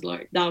that was,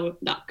 like,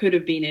 that could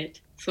have been it.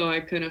 So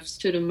I kind of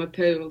stood on my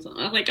pedals and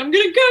I was like, I'm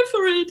going to go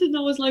for it. And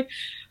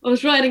I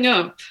was riding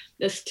up.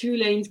 There's 2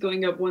 lanes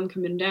going up, 1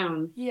 coming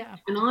down. Yeah.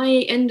 And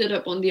I ended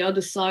up on the other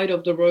side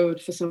of the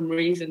road for some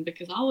reason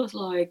because I was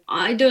like,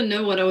 I don't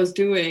know what I was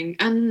doing.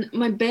 And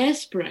my bear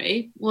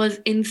spray was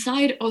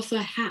inside of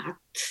a hat,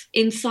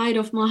 inside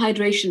of my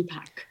hydration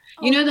pack.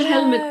 You know the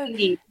helmet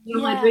thingy, your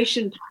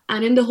hydration pack.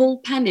 And in the whole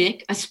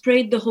panic, I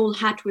sprayed the whole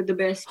hat with the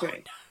bear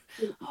spray.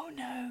 Oh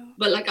no.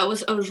 But like I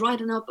was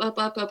riding up,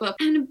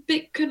 and a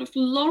big kind of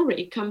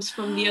lorry comes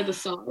from the other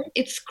side.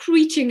 It's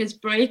screeching its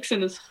brakes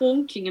and it's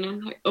honking, and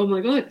I'm like, oh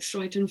my god, it's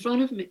right in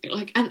front of me.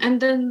 Like, and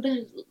then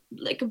there's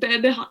like a bear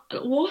behind.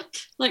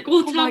 What? Like,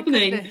 what's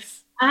happening?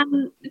 Goodness.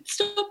 And it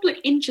stopped like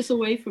inches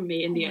away from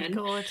me in the end.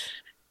 Oh my god.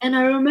 And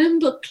I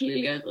remember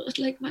clearly, I was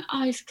like, my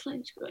eyes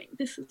clenched, going,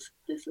 this is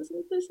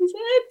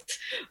it.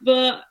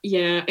 But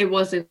yeah, it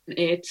wasn't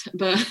it.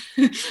 But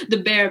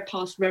the bear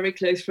passed very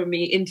close from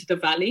me into the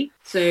valley.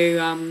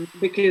 So,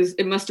 because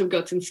it must have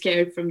gotten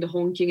scared from the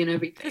honking and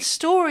everything. The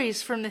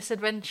stories from this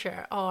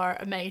adventure are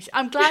amazing.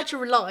 I'm glad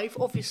you're alive,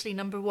 obviously,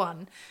 number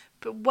one.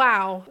 But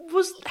wow,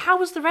 how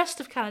was the rest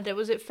of Canada?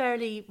 Was it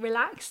fairly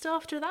relaxed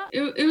after that?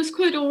 It was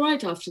quite all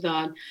right after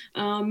that.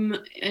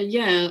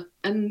 Yeah,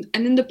 and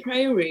in the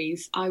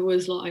prairies, I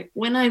was like,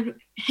 when I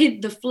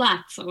hit the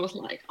flats, I was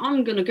like,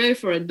 I'm gonna go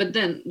for it. But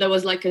then there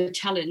was like a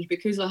challenge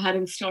because I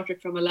hadn't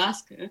started from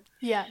Alaska.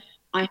 Yeah,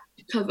 I had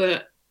to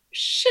cover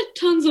shit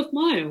tons of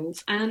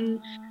miles,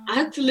 and I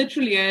had to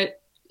literally.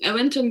 I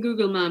went on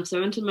Google Maps. I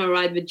went on my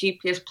ride with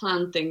GPS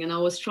plan thing, and I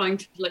was trying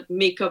to like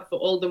make up for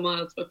all the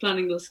miles by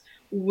planning this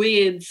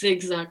weird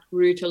zigzag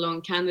route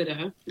along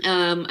Canada,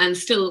 and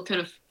still kind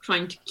of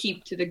trying to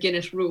keep to the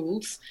Guinness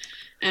rules.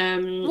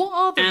 What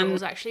are the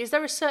rules actually? Is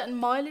there a certain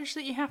mileage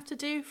that you have to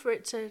do for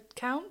it to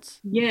count?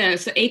 Yeah,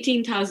 so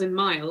 18,000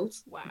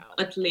 miles. Wow.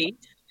 At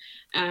least.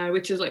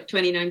 Which is like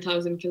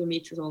 29,000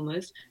 kilometers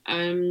almost.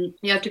 You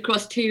have to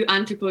cross 2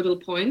 antipodal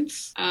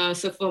points.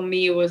 So for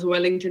me, it was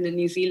Wellington in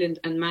New Zealand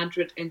and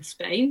Madrid in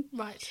Spain.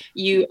 Right.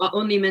 You are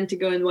only meant to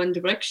go in one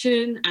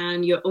direction,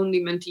 and you're only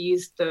meant to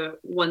use the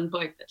one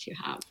bike that you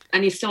have.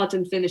 And you start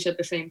and finish at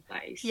the same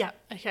place. Yeah,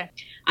 okay.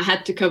 I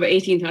had to cover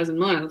 18,000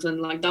 miles,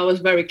 and like that was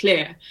very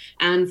clear.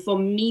 And for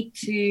me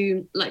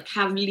to like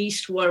have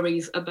least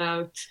worries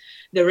about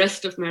the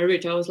rest of my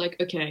route, I was like,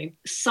 okay,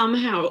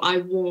 somehow I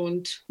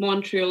want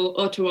Montreal,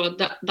 Ottawa,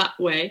 that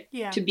way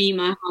to be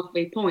my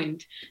halfway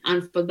point.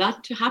 And for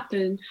that to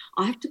happen,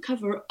 I have to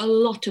cover a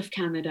lot of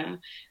Canada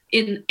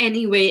in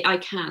any way I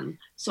can.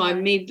 So I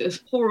made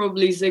this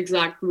horribly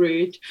zigzag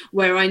route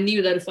where I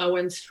knew that if I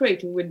went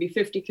straight, it would be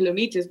 50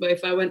 kilometers. But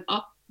if I went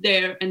up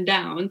there and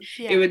down,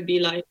 it would be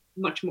like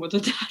much more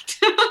than that.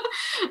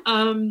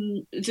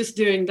 Just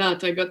doing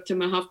that, I got to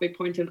my halfway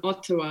point in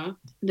Ottawa.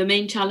 The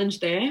main challenge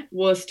there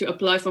was to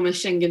apply for my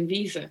Schengen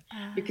visa,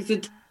 because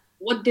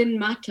what didn't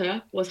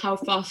matter was how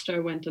fast I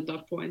went at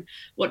that point.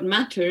 What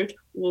mattered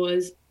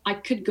was I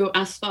could go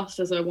as fast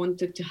as I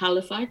wanted to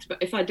Halifax, but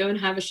if I don't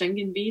have a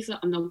Schengen visa,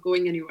 I'm not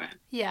going anywhere.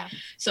 Yeah.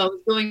 So I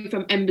was going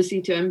from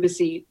embassy to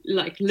embassy,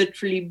 like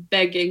literally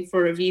begging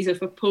for a visa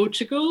for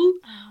Portugal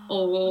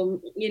or,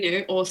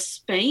 or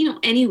Spain or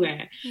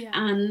anywhere. Yeah.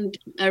 And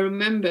I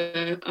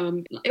remember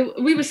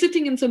we were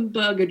sitting in some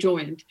burger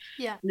joint.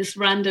 Yeah. This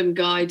random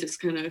guy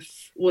just kind of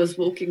was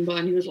walking by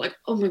and he was like,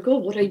 oh my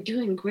God, what are you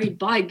doing? Great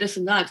bike, this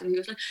and that. And he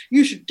was like,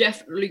 you should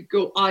definitely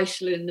go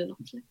Iceland. And I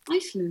was like,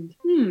 Iceland?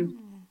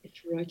 It's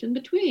right in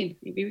between.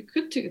 Maybe we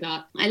could do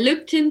that. I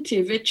looked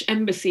into which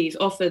embassies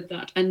offered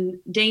that, and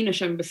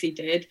Danish embassy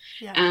did.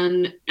 Yeah.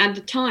 And at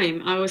the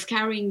time, I was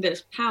carrying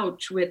this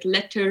pouch with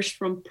letters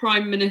from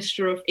Prime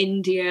Minister of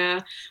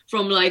India,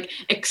 from like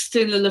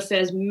External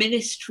Affairs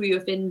Ministry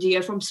of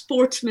India, from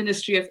Sports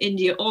Ministry of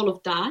India, all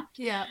of that.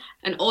 Yeah.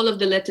 And all of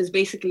the letters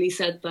basically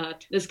said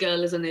that this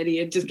girl is an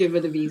idiot, just give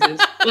her the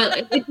visas. Well,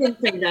 it didn't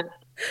say that,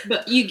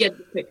 but you get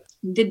the picture.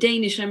 The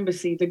Danish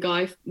embassy, the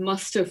guy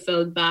must have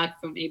felt bad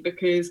for me,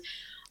 because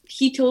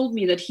he told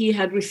me that he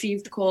had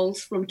received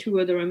calls from 2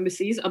 other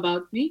embassies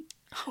about me.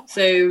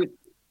 So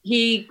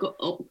he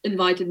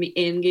invited me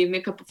in, gave me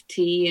a cup of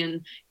tea,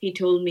 and he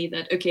told me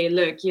that, okay,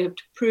 look, you have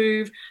to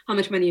prove how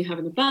much money you have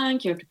in the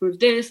bank, you have to prove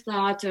this,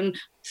 that. And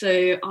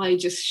so I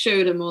just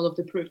showed him all of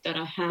the proof that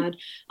I had.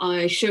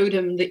 I showed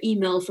him the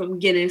email from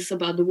Guinness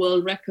about the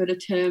world record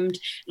attempt,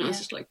 and I was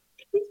just like,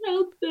 please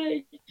help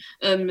me.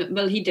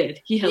 Well, he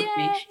did. He helped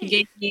me. He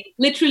gave me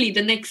literally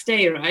the next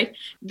day, right?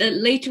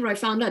 Later I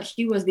found out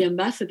he was the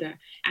ambassador,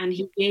 and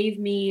he gave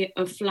me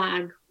a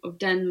flag of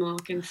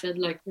Denmark and said,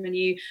 like, when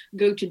you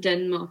go to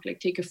Denmark, like,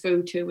 take a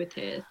photo with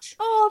it.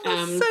 Oh,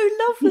 that's so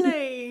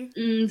lovely.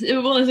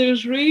 It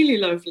was really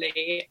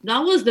lovely.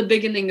 That was the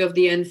beginning of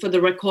the end for the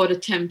record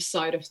attempt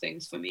side of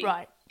things for me.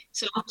 Right.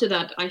 So after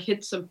that, I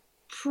hit some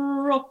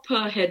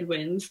proper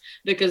headwinds,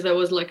 because there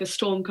was like a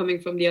storm coming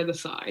from the other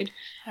side.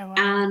 Oh, wow.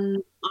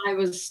 And I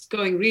was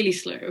going really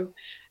slow.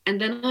 And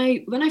then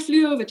when I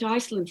flew over to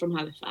Iceland from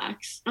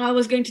Halifax, I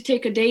was going to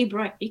take a day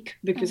break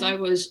because I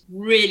was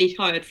really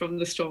tired from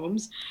the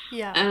storms.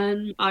 Yeah.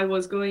 And I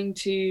was going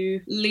to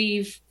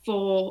leave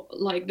for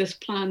like this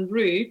planned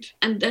route.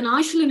 And then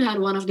Iceland had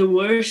one of the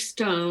worst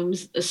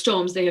storms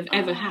they have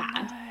ever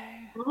had.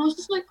 And I was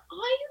just like, are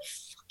you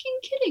fucking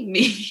kidding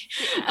me?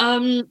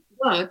 Yeah.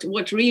 But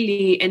what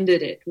really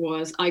ended it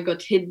was I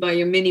got hit by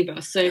a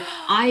minibus. So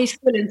I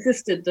still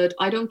insisted that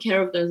I don't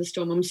care if there's a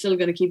storm, I'm still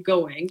going to keep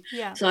going.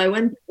 Yeah. So I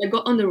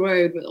got on the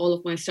road with all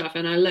of my stuff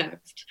and I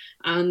left.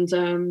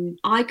 And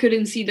I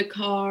couldn't see the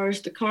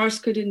cars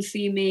couldn't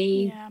see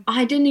me. Yeah.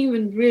 I didn't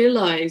even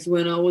realize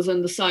when I was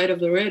on the side of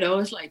the road, I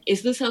was like,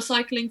 is this how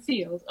cycling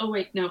feels? Oh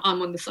wait, no,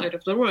 I'm on the side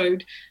of the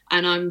road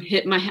and I've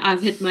hit my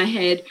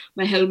head,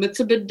 my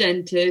helmet's a bit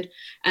dented.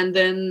 And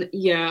then,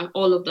 yeah,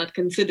 all of that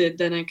considered,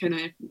 then I kind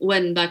of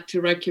went back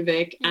to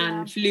Reykjavik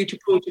and flew to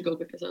Portugal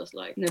because I was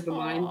like, never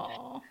mind.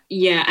 Aww.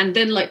 Yeah, and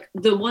then like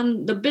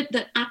the bit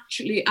that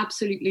actually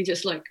absolutely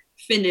just like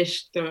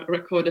finished the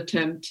record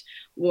attempt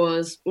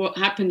was what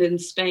happened in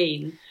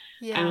Spain.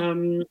 Yeah.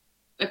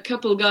 A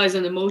couple guys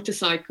on a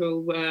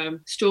motorcycle were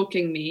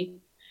stalking me,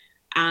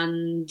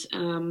 and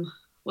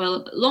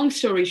well, long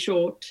story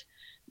short,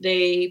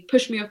 they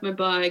pushed me off my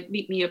bike,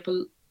 beat me up,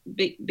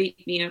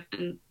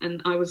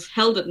 and I was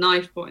held at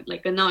knife point.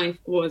 Like a knife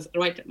was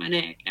right at my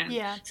neck,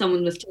 and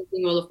someone was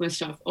taking all of my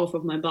stuff off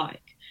of my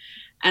bike.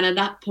 And at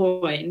that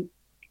point,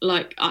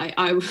 like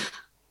I was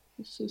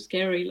so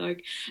scary.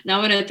 Like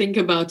now when I think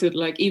about it,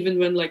 like even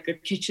when like a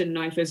kitchen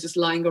knife is just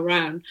lying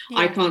around,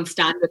 I can't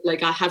stand it.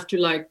 Like I have to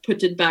like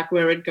put it back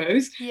where it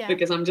goes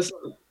because I'm just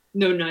like,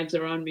 no knives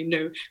around me,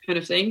 no kind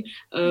of thing.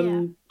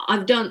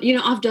 I've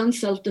done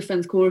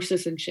self-defense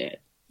courses and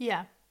shit.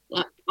 Yeah.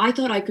 Like, I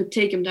thought I could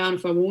take him down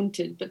if I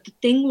wanted, but the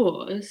thing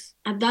was,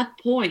 at that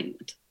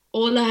point,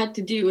 all I had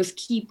to do was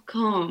keep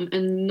calm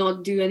and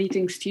not do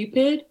anything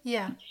stupid.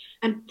 Yeah.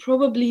 And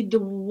probably the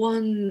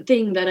one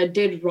thing that I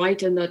did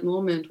right in that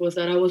moment was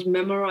that I was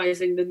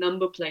memorizing the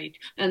number plate.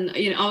 And,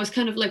 I was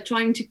kind of like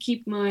trying to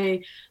keep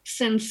my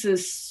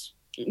senses,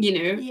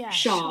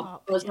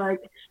 sharp. I was like,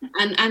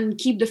 and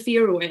keep the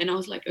fear away. And I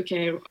was like,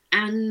 okay.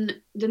 And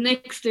the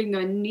next thing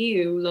I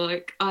knew,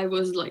 like, I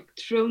was like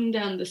thrown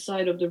down the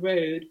side of the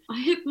road. I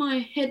hit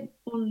my head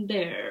on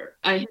there.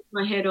 I hit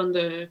my head on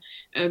the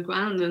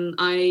ground and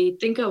I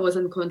think I was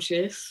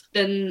unconscious.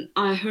 Then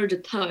I heard a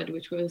thud,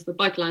 which was the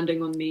bike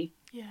landing on me.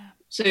 Yeah.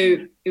 So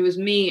it was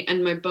me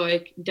and my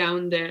bike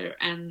down there.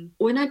 And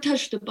when I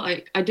touched the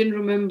bike, I didn't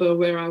remember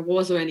where I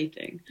was or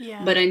anything.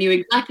 Yeah. But I knew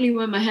exactly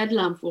where my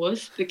headlamp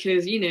was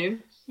because,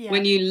 Yeah.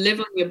 when you live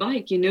on your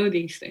bike, you know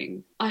these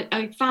things.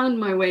 I found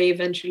my way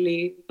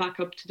eventually back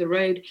up to the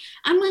road,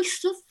 and my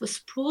stuff was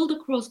sprawled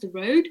across the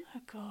road.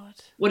 Oh, God.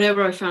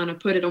 Whatever I found, I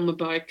put it on my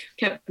bike,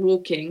 kept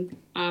walking.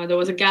 There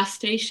was a gas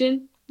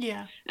station.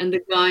 Yeah. And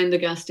the guy in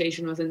the gas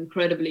station was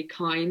incredibly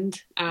kind.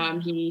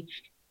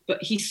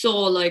 He saw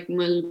like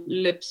my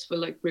lips were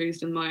like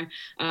bruised and my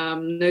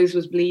nose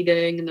was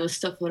bleeding and there was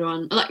stuff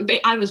around.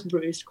 Like I was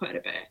bruised quite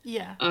a bit.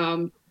 Yeah.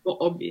 For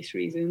obvious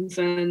reasons,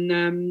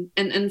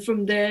 and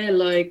from there,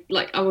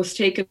 like I was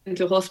taken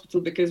to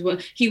hospital because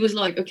he was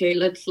like, okay,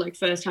 let's like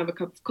first have a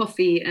cup of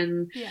coffee,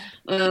 and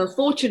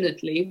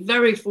fortunately,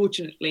 very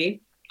fortunately,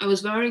 I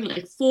was wearing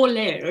like 4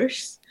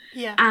 layers,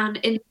 and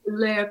in the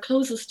layer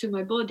closest to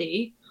my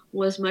body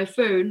was my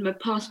phone, my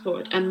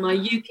passport, and my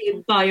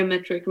UK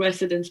biometric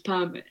residence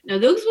permit. Now,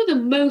 those were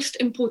the most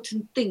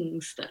important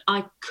things that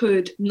I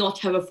could not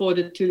have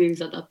afforded to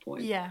lose at that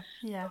point. Yeah.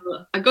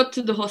 I got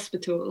to the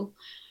hospital.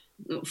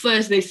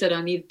 First, they said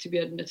I needed to be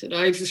admitted.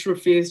 I just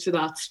refused to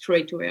that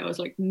straight away. I was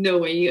like, no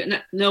way,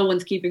 no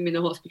one's keeping me in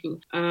the hospital.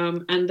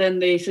 And then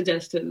they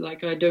suggested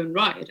like I don't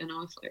ride, and I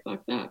was like,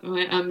 fuck that,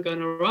 I am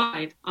gonna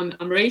ride. I'm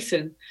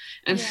racing.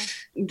 And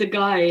the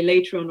guy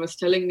later on was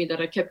telling me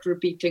that I kept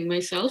repeating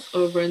myself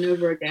over and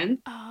over again.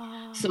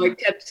 So I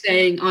kept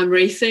saying I'm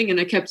racing, and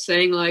I kept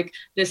saying like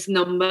this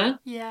number,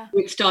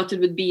 which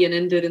started with B and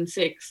ended in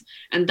 6,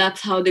 and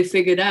that's how they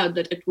figured out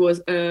that it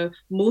was a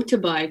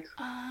motorbike.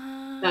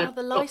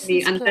 The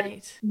license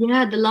plate.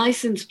 Then, the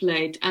license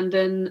plate. And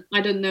then,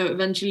 I don't know,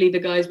 eventually the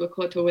guys were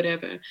caught or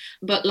whatever.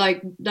 But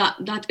like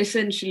that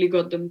essentially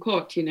got them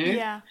caught,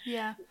 Yeah.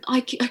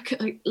 I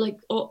like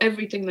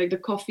everything, like the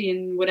coffee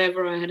and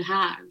whatever I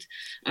had.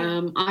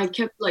 I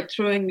kept like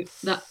throwing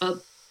that up,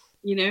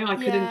 I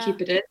couldn't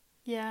keep it in.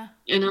 Yeah.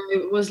 And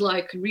I was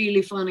like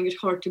really finding it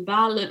hard to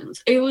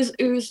balance. It was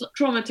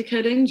traumatic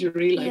head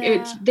injury. Like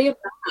they're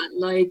bad.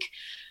 Like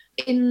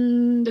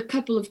in the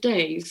couple of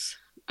days,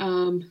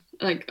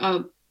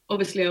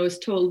 obviously I was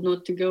told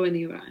not to go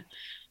anywhere,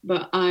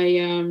 but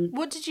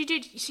what did you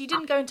do? So you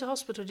didn't go into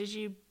hospital? Did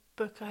you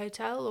book a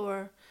hotel,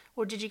 or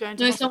did you go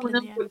into hospital in the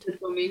end? No, someone else booked it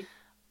for me.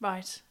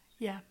 Right.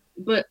 Yeah.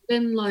 But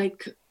then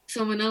like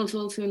someone else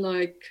also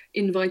like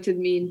invited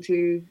me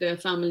into their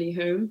family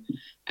home,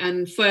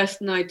 and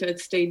first night I'd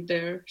stayed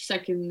there.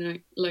 Second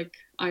night, like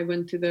I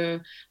went to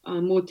the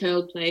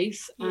motel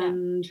place,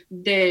 and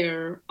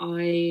there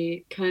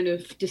I kind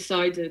of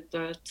decided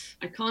that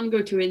I can't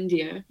go to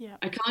India.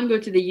 I can't go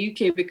to the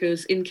UK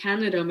because in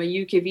Canada my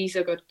UK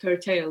visa got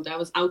curtailed. I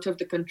was out of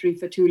the country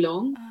for too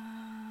long.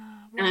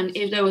 Right. And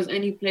if there was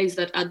any place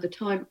that at the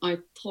time I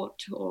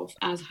thought of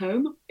as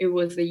home, it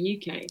was the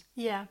UK.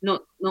 Yeah.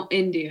 Not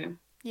India.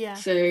 Yeah.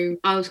 So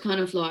I was kind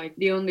of like,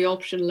 the only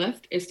option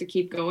left is to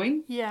keep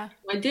going. Yeah.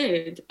 I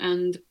did.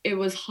 And it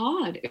was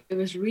hard. It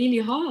was really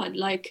hard.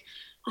 Like,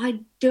 I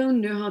don't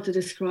know how to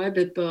describe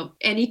it, but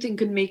anything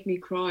could make me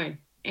cry.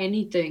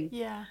 Anything.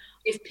 Yeah.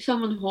 If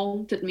someone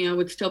haunted me, I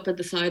would stop at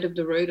the side of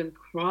the road and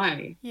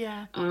cry.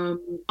 Yeah.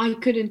 I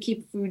couldn't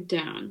keep food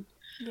down.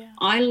 Yeah.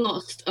 I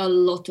lost a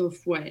lot of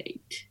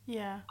weight.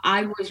 Yeah.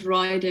 I was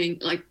riding,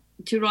 like,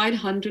 to ride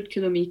 100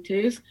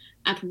 kilometers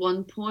at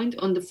one point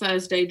on the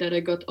first day that I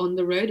got on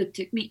the road, it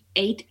took me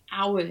 8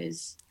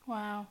 hours.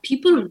 Wow.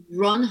 People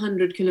run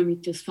 100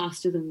 kilometers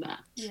faster than that.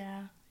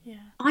 Yeah.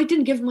 I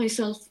didn't give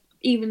myself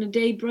even a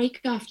day break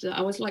after that.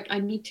 I was like, I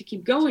need to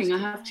keep going. I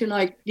have to,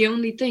 like, the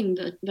only thing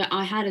that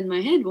I had in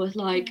my head was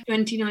like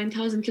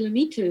 29,000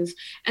 kilometers.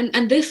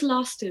 And this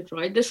lasted,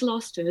 right? This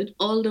lasted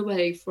all the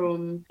way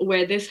from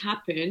where this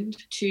happened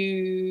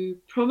to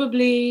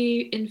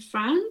probably in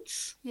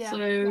France. Yeah.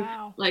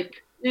 So,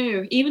 like,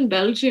 no, even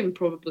Belgium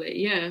probably,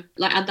 yeah.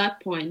 Like at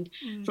that point,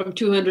 from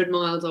 200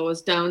 miles, I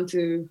was down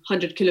to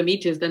 100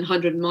 kilometers, then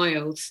 100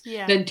 miles,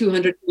 then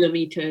 200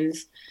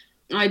 kilometers.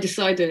 I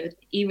decided,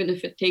 even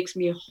if it takes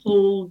me a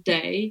whole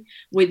day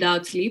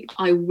without sleep,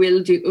 I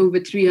will do over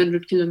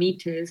 300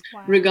 kilometers,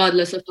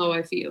 regardless of how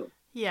I feel.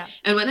 Yeah.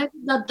 And when I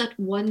did that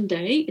one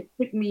day, it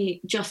took me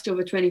just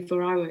over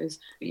 24 hours.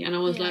 And I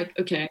was like,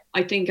 okay,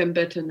 I think I'm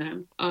better now.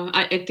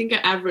 I think I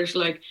averaged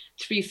like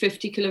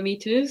 350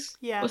 kilometers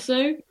or so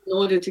in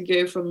order to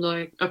go from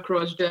like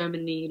across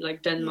Germany,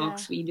 like Denmark,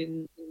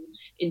 Sweden,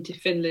 into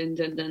Finland,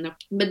 and then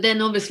but then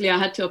obviously I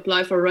had to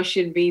apply for a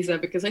Russian visa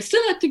because I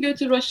still had to go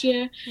to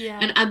Russia.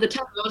 And at the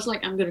time I was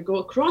like, I'm gonna go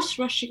across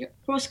Russia,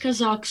 across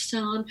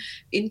Kazakhstan,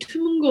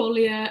 into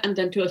Mongolia, and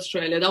then to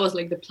Australia. That was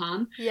like the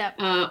plan.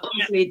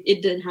 Obviously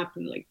it didn't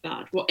happen like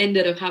that. What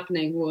ended up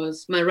happening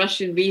was my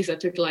Russian visa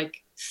took like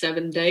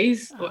 7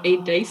 days or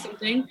 8 days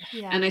something,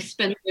 and I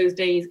spent those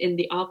days in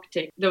the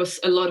Arctic. There was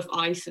a lot of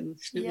ice and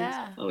snow and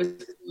stuff. I was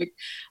like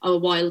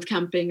wild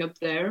camping up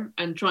there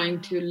and trying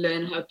to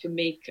learn how to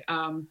make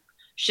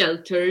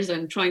shelters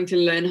and trying to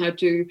learn how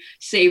to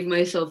save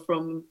myself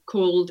from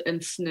cold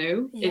and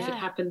snow if it Yeah.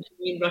 happened to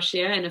me in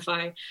Russia and if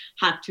I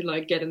had to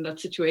like get in that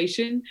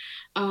situation.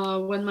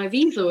 When my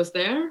visa was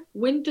there,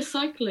 winter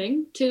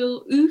cycling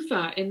till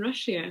Ufa in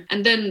Russia,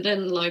 and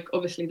then like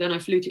obviously then I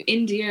flew to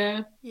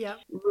India. Yeah.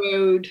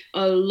 Rode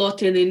a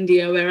lot in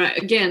India where I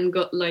again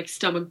got like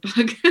stomach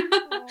bug.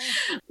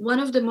 One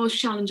of the most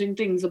challenging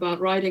things about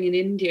riding in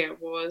India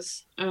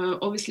was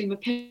obviously my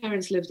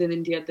parents lived in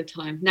India at the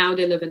time. Now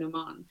they live in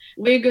Oman.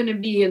 We're going to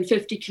be in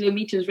 50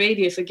 kilometers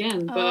radius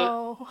again,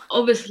 but Oh.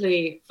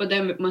 obviously for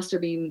them it must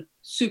have been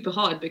super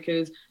hard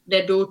because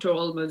their daughter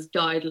almost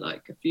died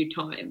like a few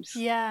times.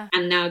 Yeah.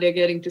 And now they're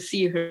getting to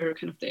see her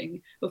kind of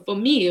thing. But for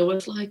me it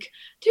was like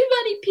too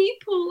many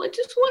people. I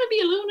just want to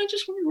be alone. I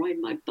just want to ride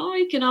my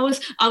bike. And I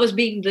was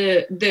being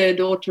the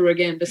daughter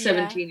again, the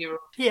 17-year-old.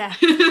 Yeah.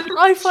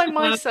 I find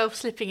myself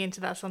slipping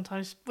into that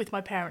sometimes with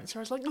my parents.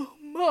 Where I was like, oh,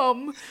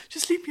 Mum,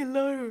 just leave me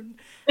alone.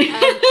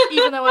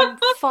 Even though I'm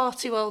far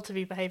too old to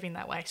be behaving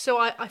that way. So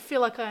I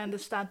feel like I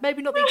understand.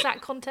 Maybe not the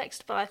exact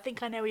context, but I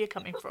think I know where you're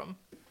coming from.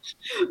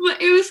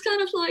 But it was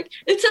kind of like,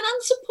 it's an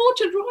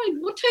unsupported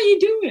ride. What are you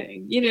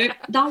doing? You know,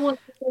 that was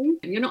the thing.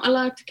 You're not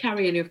allowed to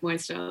carry any of my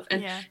stuff.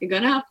 And you're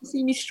going to have to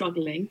see me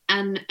struggling.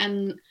 And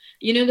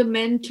you know, the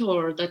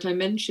mentor that I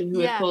mentioned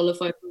who had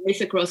qualified for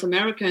race across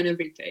America and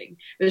everything,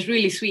 it was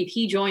really sweet.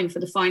 He joined for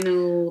the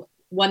final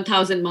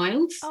 1,000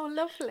 miles. Oh,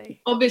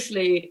 lovely.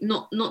 Obviously,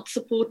 not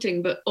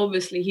supporting, but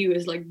obviously he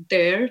was like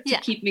there to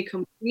keep me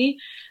company.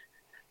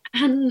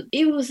 And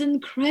it was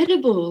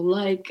incredible.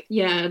 Like,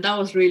 yeah, that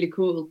was really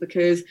cool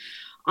because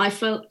I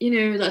felt, you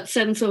know, that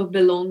sense of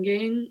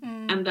belonging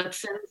and that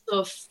sense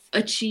of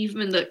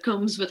achievement that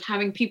comes with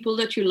having people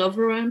that you love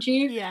around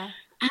you. Yeah.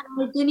 And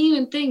I didn't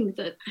even think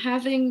that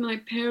having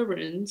my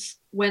parents,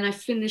 when I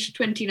finished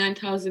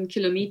 29,000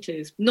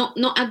 kilometers, not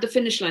at the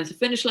finish line, the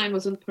finish line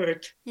was in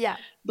Perth. Yeah.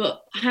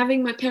 But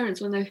having my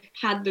parents when I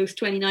had those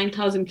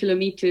 29,000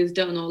 kilometers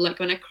done, or like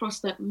when I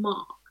crossed that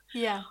mark,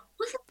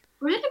 was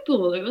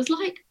incredible. It was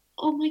like,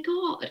 oh my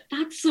God,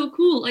 that's so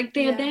cool. Like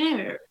they're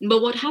there.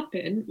 But what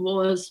happened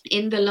was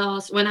in the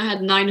last, when I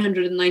had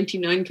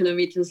 999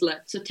 kilometers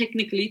left, so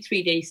technically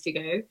 3 days to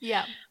go,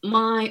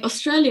 my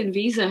Australian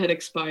visa had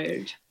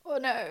expired. Oh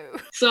no.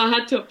 So I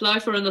had to apply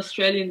for an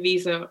Australian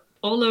visa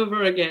all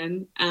over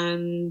again.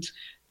 And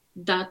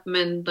that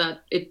meant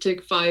that it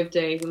took 5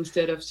 days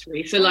instead of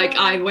 3. So like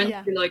I went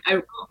to like,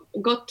 I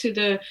got to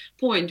the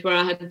point where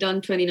I had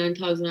done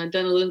 29,000. I'd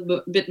done a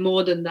little bit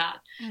more than that.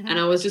 And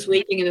I was just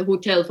waiting in a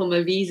hotel for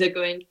my visa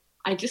going,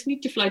 I just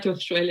need to fly to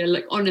Australia.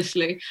 Like,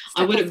 honestly,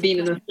 I would have been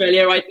in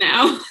Australia right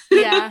now.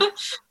 Yeah.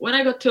 When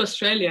I got to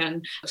Australia,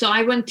 and so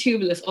I went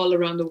tubeless all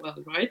around the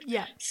world, right?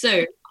 Yeah.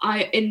 So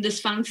in this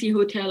fancy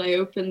hotel, I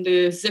opened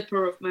the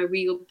zipper of my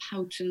wheel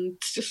pouch and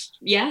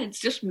it's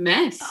just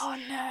mess. Oh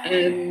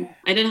no.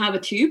 I didn't have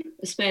a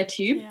spare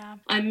tube. Yeah.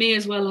 I may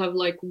as well have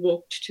like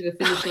walked to the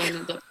finish line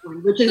at that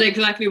point, which is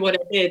exactly what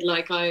I did.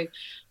 Like I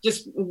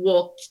just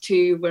walked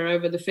to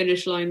wherever the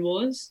finish line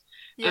was.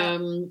 Yeah.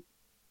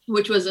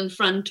 Which was in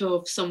front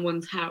of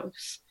someone's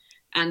house.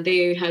 And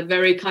they had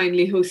very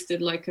kindly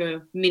hosted like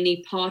a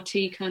mini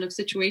party kind of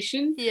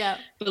situation. Yeah.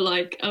 But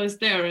like I was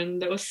there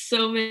and there were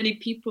so many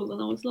people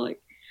and I was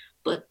like,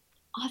 but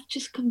I've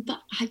just come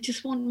back. I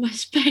just want my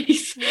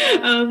space.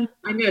 Yeah.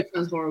 I know it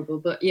sounds horrible,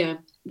 but yeah.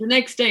 The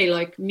next day,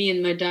 like me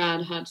and my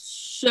dad had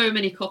so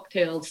many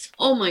cocktails.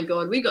 Oh my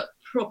God, we got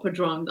proper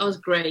drunk. That was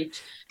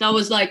great. That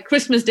was like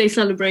Christmas Day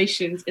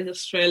celebrations in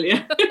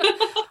Australia.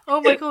 Oh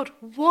my God,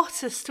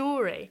 what a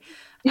story.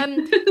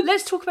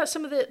 Let's talk about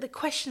some of the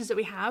questions that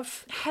we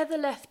have. Heather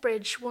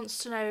Lethbridge wants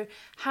to know,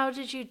 how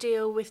did you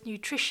deal with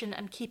nutrition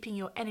and keeping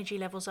your energy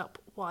levels up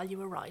while you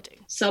were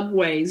riding?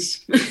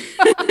 Subways.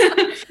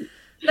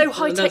 No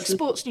high-tech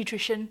sports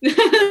nutrition.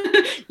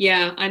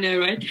 Yeah, I know,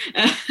 right?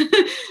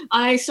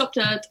 I stopped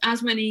at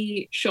as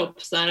many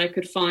shops that I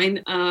could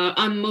find.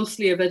 I'm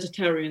mostly a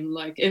vegetarian.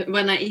 Like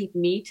when I eat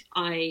meat,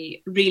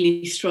 I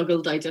really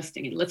struggle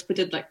digesting it. Let's put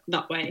it like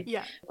that way.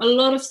 Yeah. A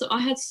lot of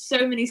I had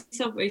so many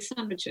Subway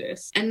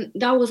sandwiches, and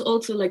that was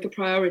also like a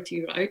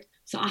priority, right?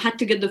 So I had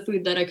to get the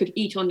food that I could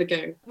eat on the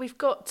go. We've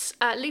got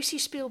Lucy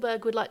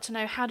Spielberg would like to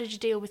know, how did you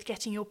deal with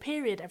getting your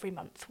period every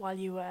month while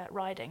you were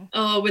riding?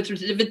 Oh, with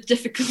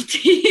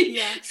difficulty.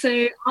 Yeah.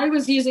 So I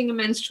was using a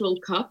menstrual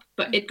cup,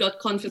 but it got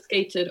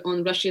confiscated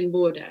on Russian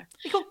border.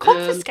 It got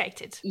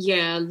confiscated?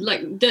 Yeah,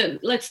 like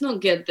let's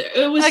not get there.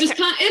 It was just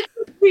kind of, it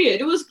was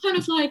weird. It was kind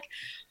of like,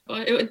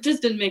 it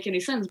just didn't make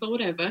any sense, but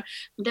whatever.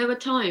 There were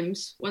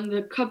times when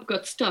the cup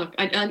got stuck.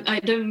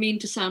 I don't mean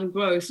to sound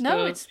gross.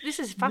 No, this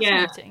is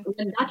fascinating. Yeah,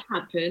 when that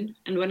happened,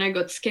 and when I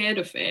got scared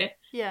of it,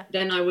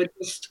 then I would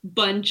just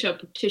bunch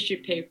up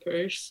tissue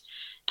papers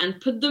and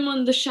put them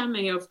on the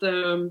chamois of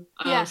the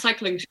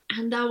cycling,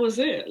 and that was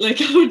it. Like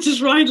I would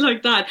just ride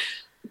like that.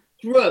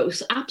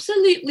 Gross,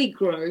 absolutely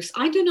gross.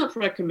 I do not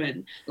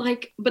recommend.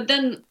 Like, but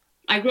then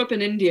I grew up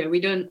in India. We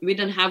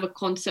don't have a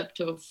concept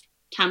of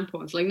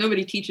tampons. Like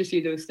nobody teaches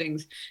you those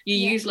things. You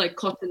Yeah. use like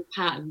cotton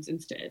pads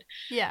instead.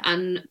 Yeah.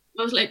 And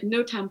I was like,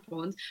 no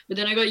tampons. But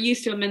then I got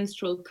used to a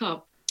menstrual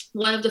cup.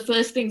 One of the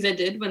first things I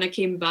did when I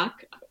came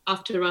back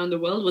after Around the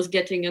World was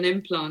getting an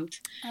implant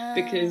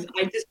because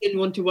I just didn't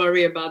want to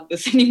worry about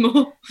this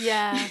anymore.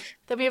 Yeah.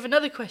 Then we have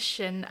another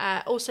question,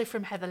 also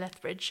from Heather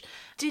Lethbridge.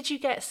 Did you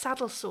get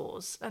saddle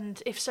sores?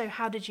 And if so,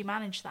 how did you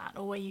manage that?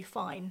 Or were you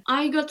fine?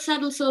 I got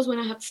saddle sores when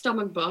I had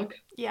stomach bug,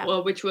 Yeah.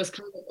 which was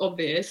kind of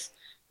obvious.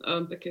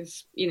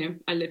 Because,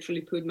 I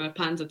literally pooed my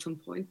pants at some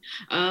point.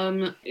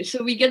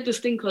 So we get this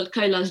thing called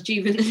Kailash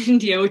Jeevan in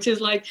India, which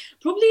is like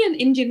probably an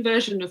Indian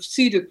version of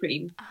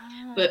Sudocrem.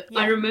 But yeah.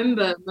 I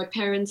remember my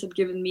parents had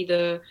given me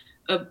a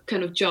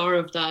kind of jar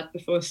of that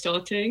before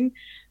starting.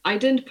 I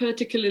didn't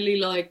particularly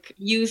like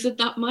use it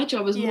that much.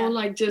 I was more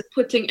like just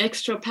putting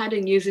extra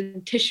padding,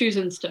 using tissues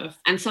and stuff,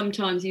 and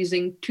sometimes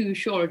using 2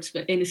 shorts,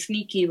 but in a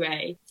sneaky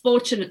way.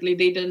 Fortunately,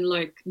 they didn't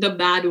the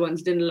bad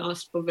ones didn't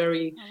last for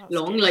very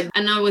long. Good.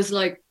 And I was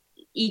like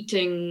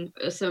eating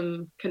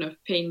some kind of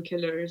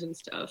painkillers and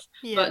stuff,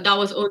 but that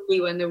was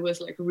only when it was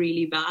like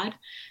really bad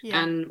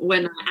and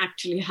when I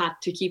actually had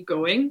to keep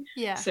going.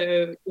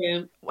 So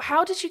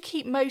how did you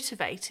keep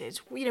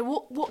motivated?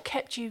 What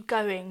kept you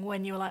going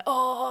when you were like,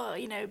 oh,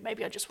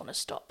 maybe I just want to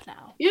stop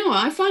now?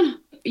 I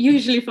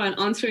usually find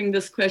answering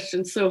this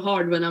question so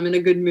hard when I'm in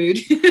a good mood.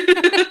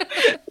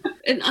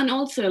 And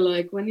also,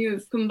 like, when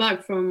you've come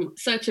back from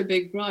such a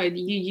big ride,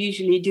 you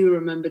usually do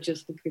remember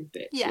just the good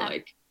bits.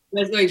 Like,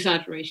 there's no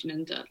exaggeration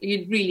in that.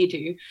 You really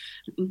do.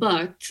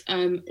 But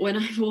when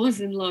I was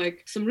in,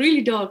 like, some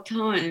really dark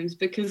times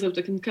because of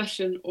the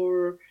concussion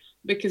or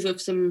because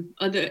of some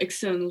other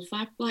external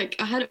fact, like,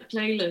 I had a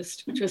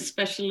playlist which was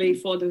specially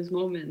for those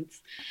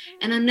moments.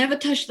 And I never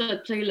touched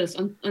that playlist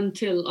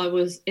until I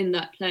was in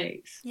that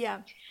place.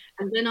 Yeah.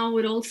 And then I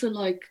would also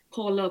like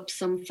call up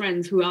some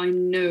friends who I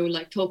know,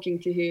 like talking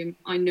to whom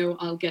I know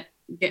I'll get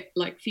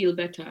like feel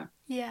better.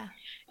 Yeah.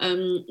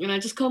 And I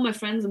just call my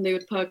friends and they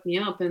would perk me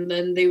up, and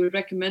then they would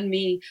recommend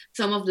me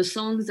some of the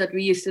songs that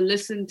we used to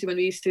listen to when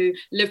we used to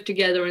live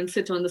together and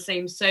sit on the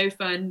same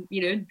sofa and,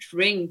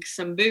 drink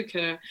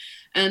sambuca.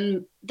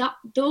 And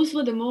those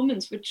were the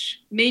moments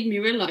which made me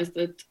realize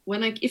that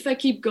if I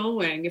keep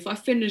going, if I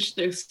finish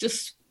this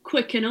just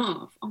quick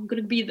enough, I'm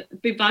gonna be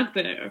back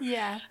there,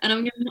 and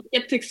I'm gonna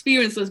get to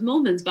experience those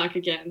moments back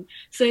again.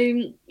 So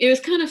it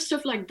was kind of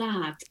stuff like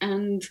that,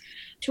 and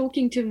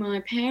talking to my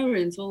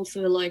parents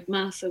also like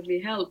massively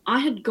helped. I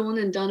had gone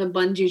and done a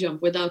bungee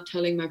jump without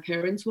telling my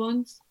parents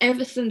once.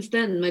 Ever since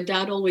then, my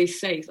dad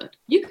always says that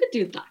you could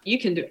do that, you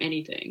can do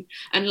anything,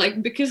 and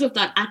like because of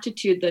that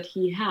attitude that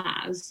he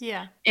has,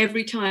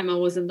 every time I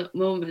was in that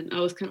moment,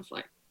 I was kind of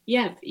like,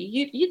 yeah,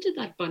 you did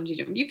that bungee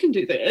jump, you can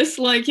do this,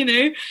 like,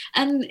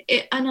 and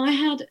I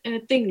had a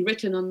thing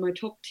written on my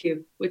top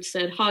tube which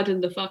said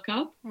harden the fuck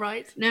up.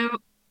 Right. Now,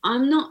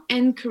 I'm not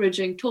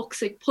encouraging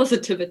toxic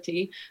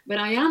positivity, but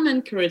I am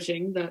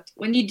encouraging that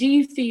when you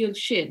do feel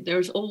shit,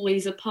 there's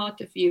always a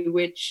part of you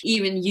which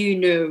even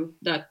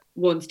that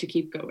wants to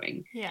keep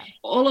going. Yeah.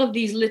 All of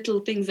these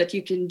little things that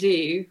you can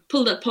do,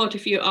 pull that part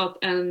of you up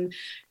and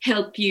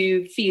help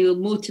you feel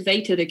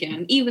motivated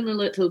again, even a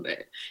little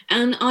bit.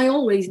 And I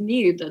always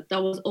knew that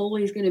was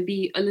always going to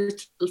be a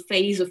little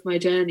phase of my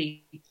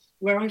journey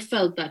where I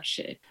felt that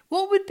shit.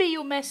 What would be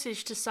your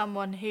message to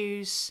someone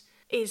is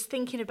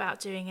thinking about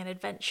doing an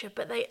adventure,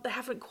 but they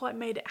haven't quite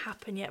made it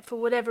happen yet for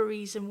whatever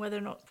reason,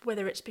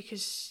 whether it's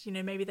because,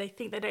 maybe they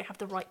think they don't have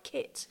the right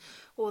kit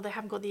or they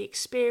haven't got the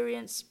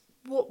experience?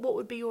 What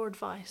would be your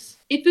advice?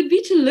 It would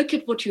be to look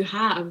at what you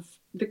have,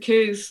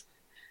 because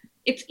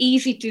it's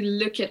easy to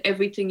look at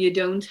everything you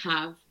don't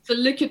have. So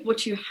look at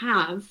what you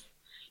have,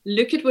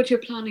 look at what you're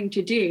planning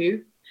to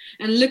do,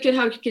 and look at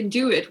how you can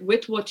do it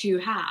with what you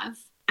have,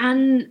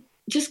 and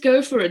just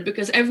go for it,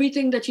 because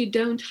everything that you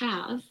don't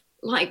have,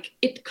 like,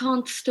 it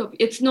can't stop.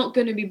 It's not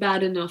going to be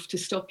bad enough to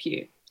stop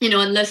you,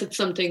 unless it's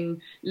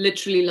something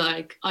literally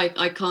like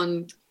I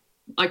can't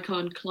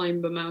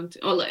climb a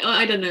mountain, or like,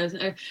 I don't know,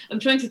 I'm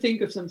trying to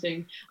think of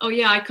something. Oh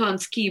yeah, I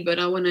can't ski, but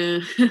I want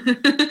to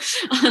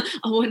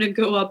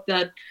go up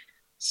that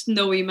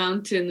snowy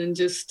mountain and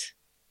just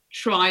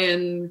try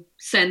and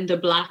send a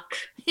black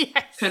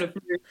kind of,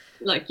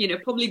 like,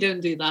 probably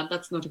don't do that.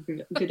 That's not a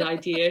good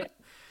idea.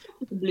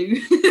 Blue.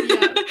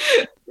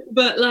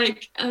 But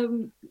like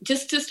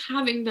just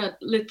having that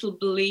little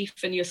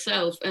belief in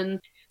yourself, and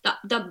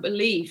that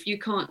belief,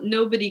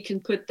 nobody can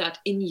put that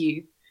in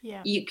you.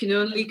 You can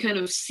only kind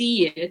of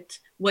see it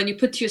when you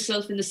put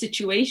yourself in a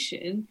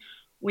situation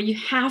when you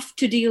have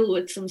to deal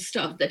with some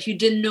stuff that you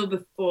didn't know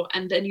before,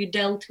 and then you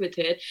dealt with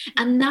it,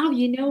 and now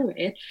you know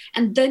it,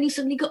 and then you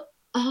suddenly go,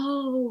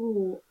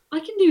 oh, I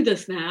can do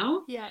this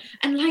now.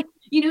 And like,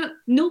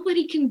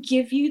 nobody can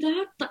give you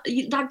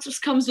that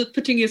just comes with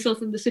putting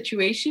yourself in the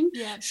situation.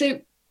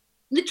 So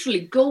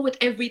literally go with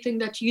everything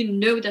that you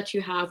know that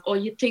you have, or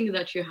you think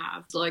that you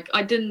have. Like,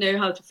 I didn't know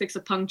how to fix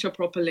a puncture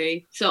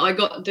properly, so I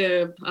got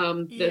the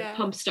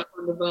pump stuck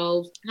on the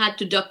valve, had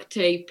to duct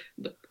tape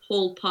the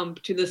pole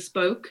pump to the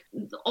spoke.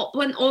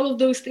 When all of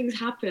those things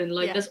happen,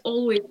 like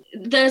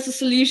there's a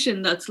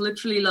solution that's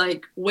literally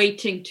like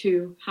waiting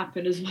to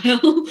happen as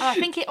well. I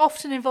think it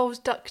often involves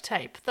duct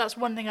tape. That's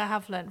one thing I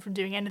have learned from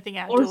doing anything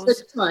outdoors. Or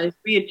zip ties,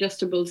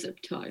 readjustable zip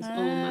ties. Oh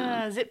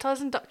man, zip ties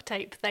and duct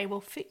tape, they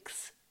will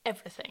fix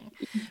everything,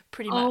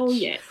 pretty much. Oh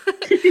yeah.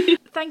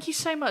 Thank you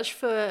so much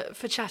for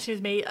chatting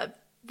with me.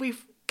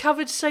 We've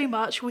covered so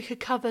much. We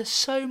could cover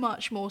so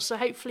much more. So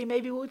hopefully,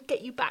 maybe we'll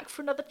get you back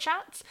for another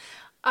chat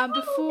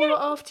before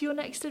or after your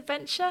next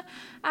adventure.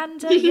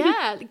 And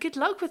yeah, good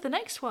luck with the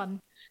next one.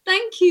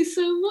 Thank you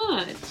so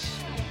much.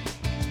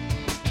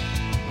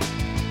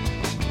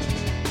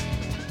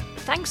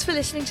 Thanks for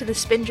listening to the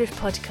Spindrift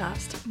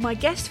podcast. My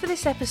guest for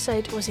this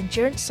episode was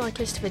endurance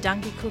cyclist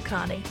Vedangi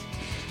Kulkarni.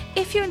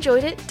 If you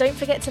enjoyed it, don't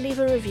forget to leave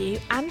a review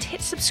and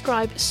hit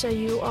subscribe so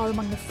you are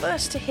among the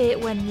first to hear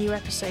when new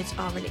episodes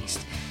are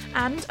released.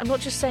 And I'm not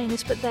just saying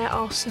this, but there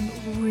are some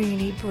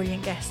really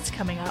brilliant guests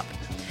coming up.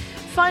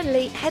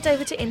 Finally, head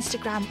over to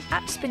Instagram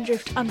at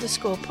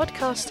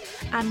Spindrift_podcast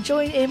and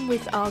join in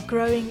with our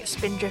growing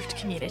Spindrift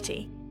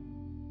community.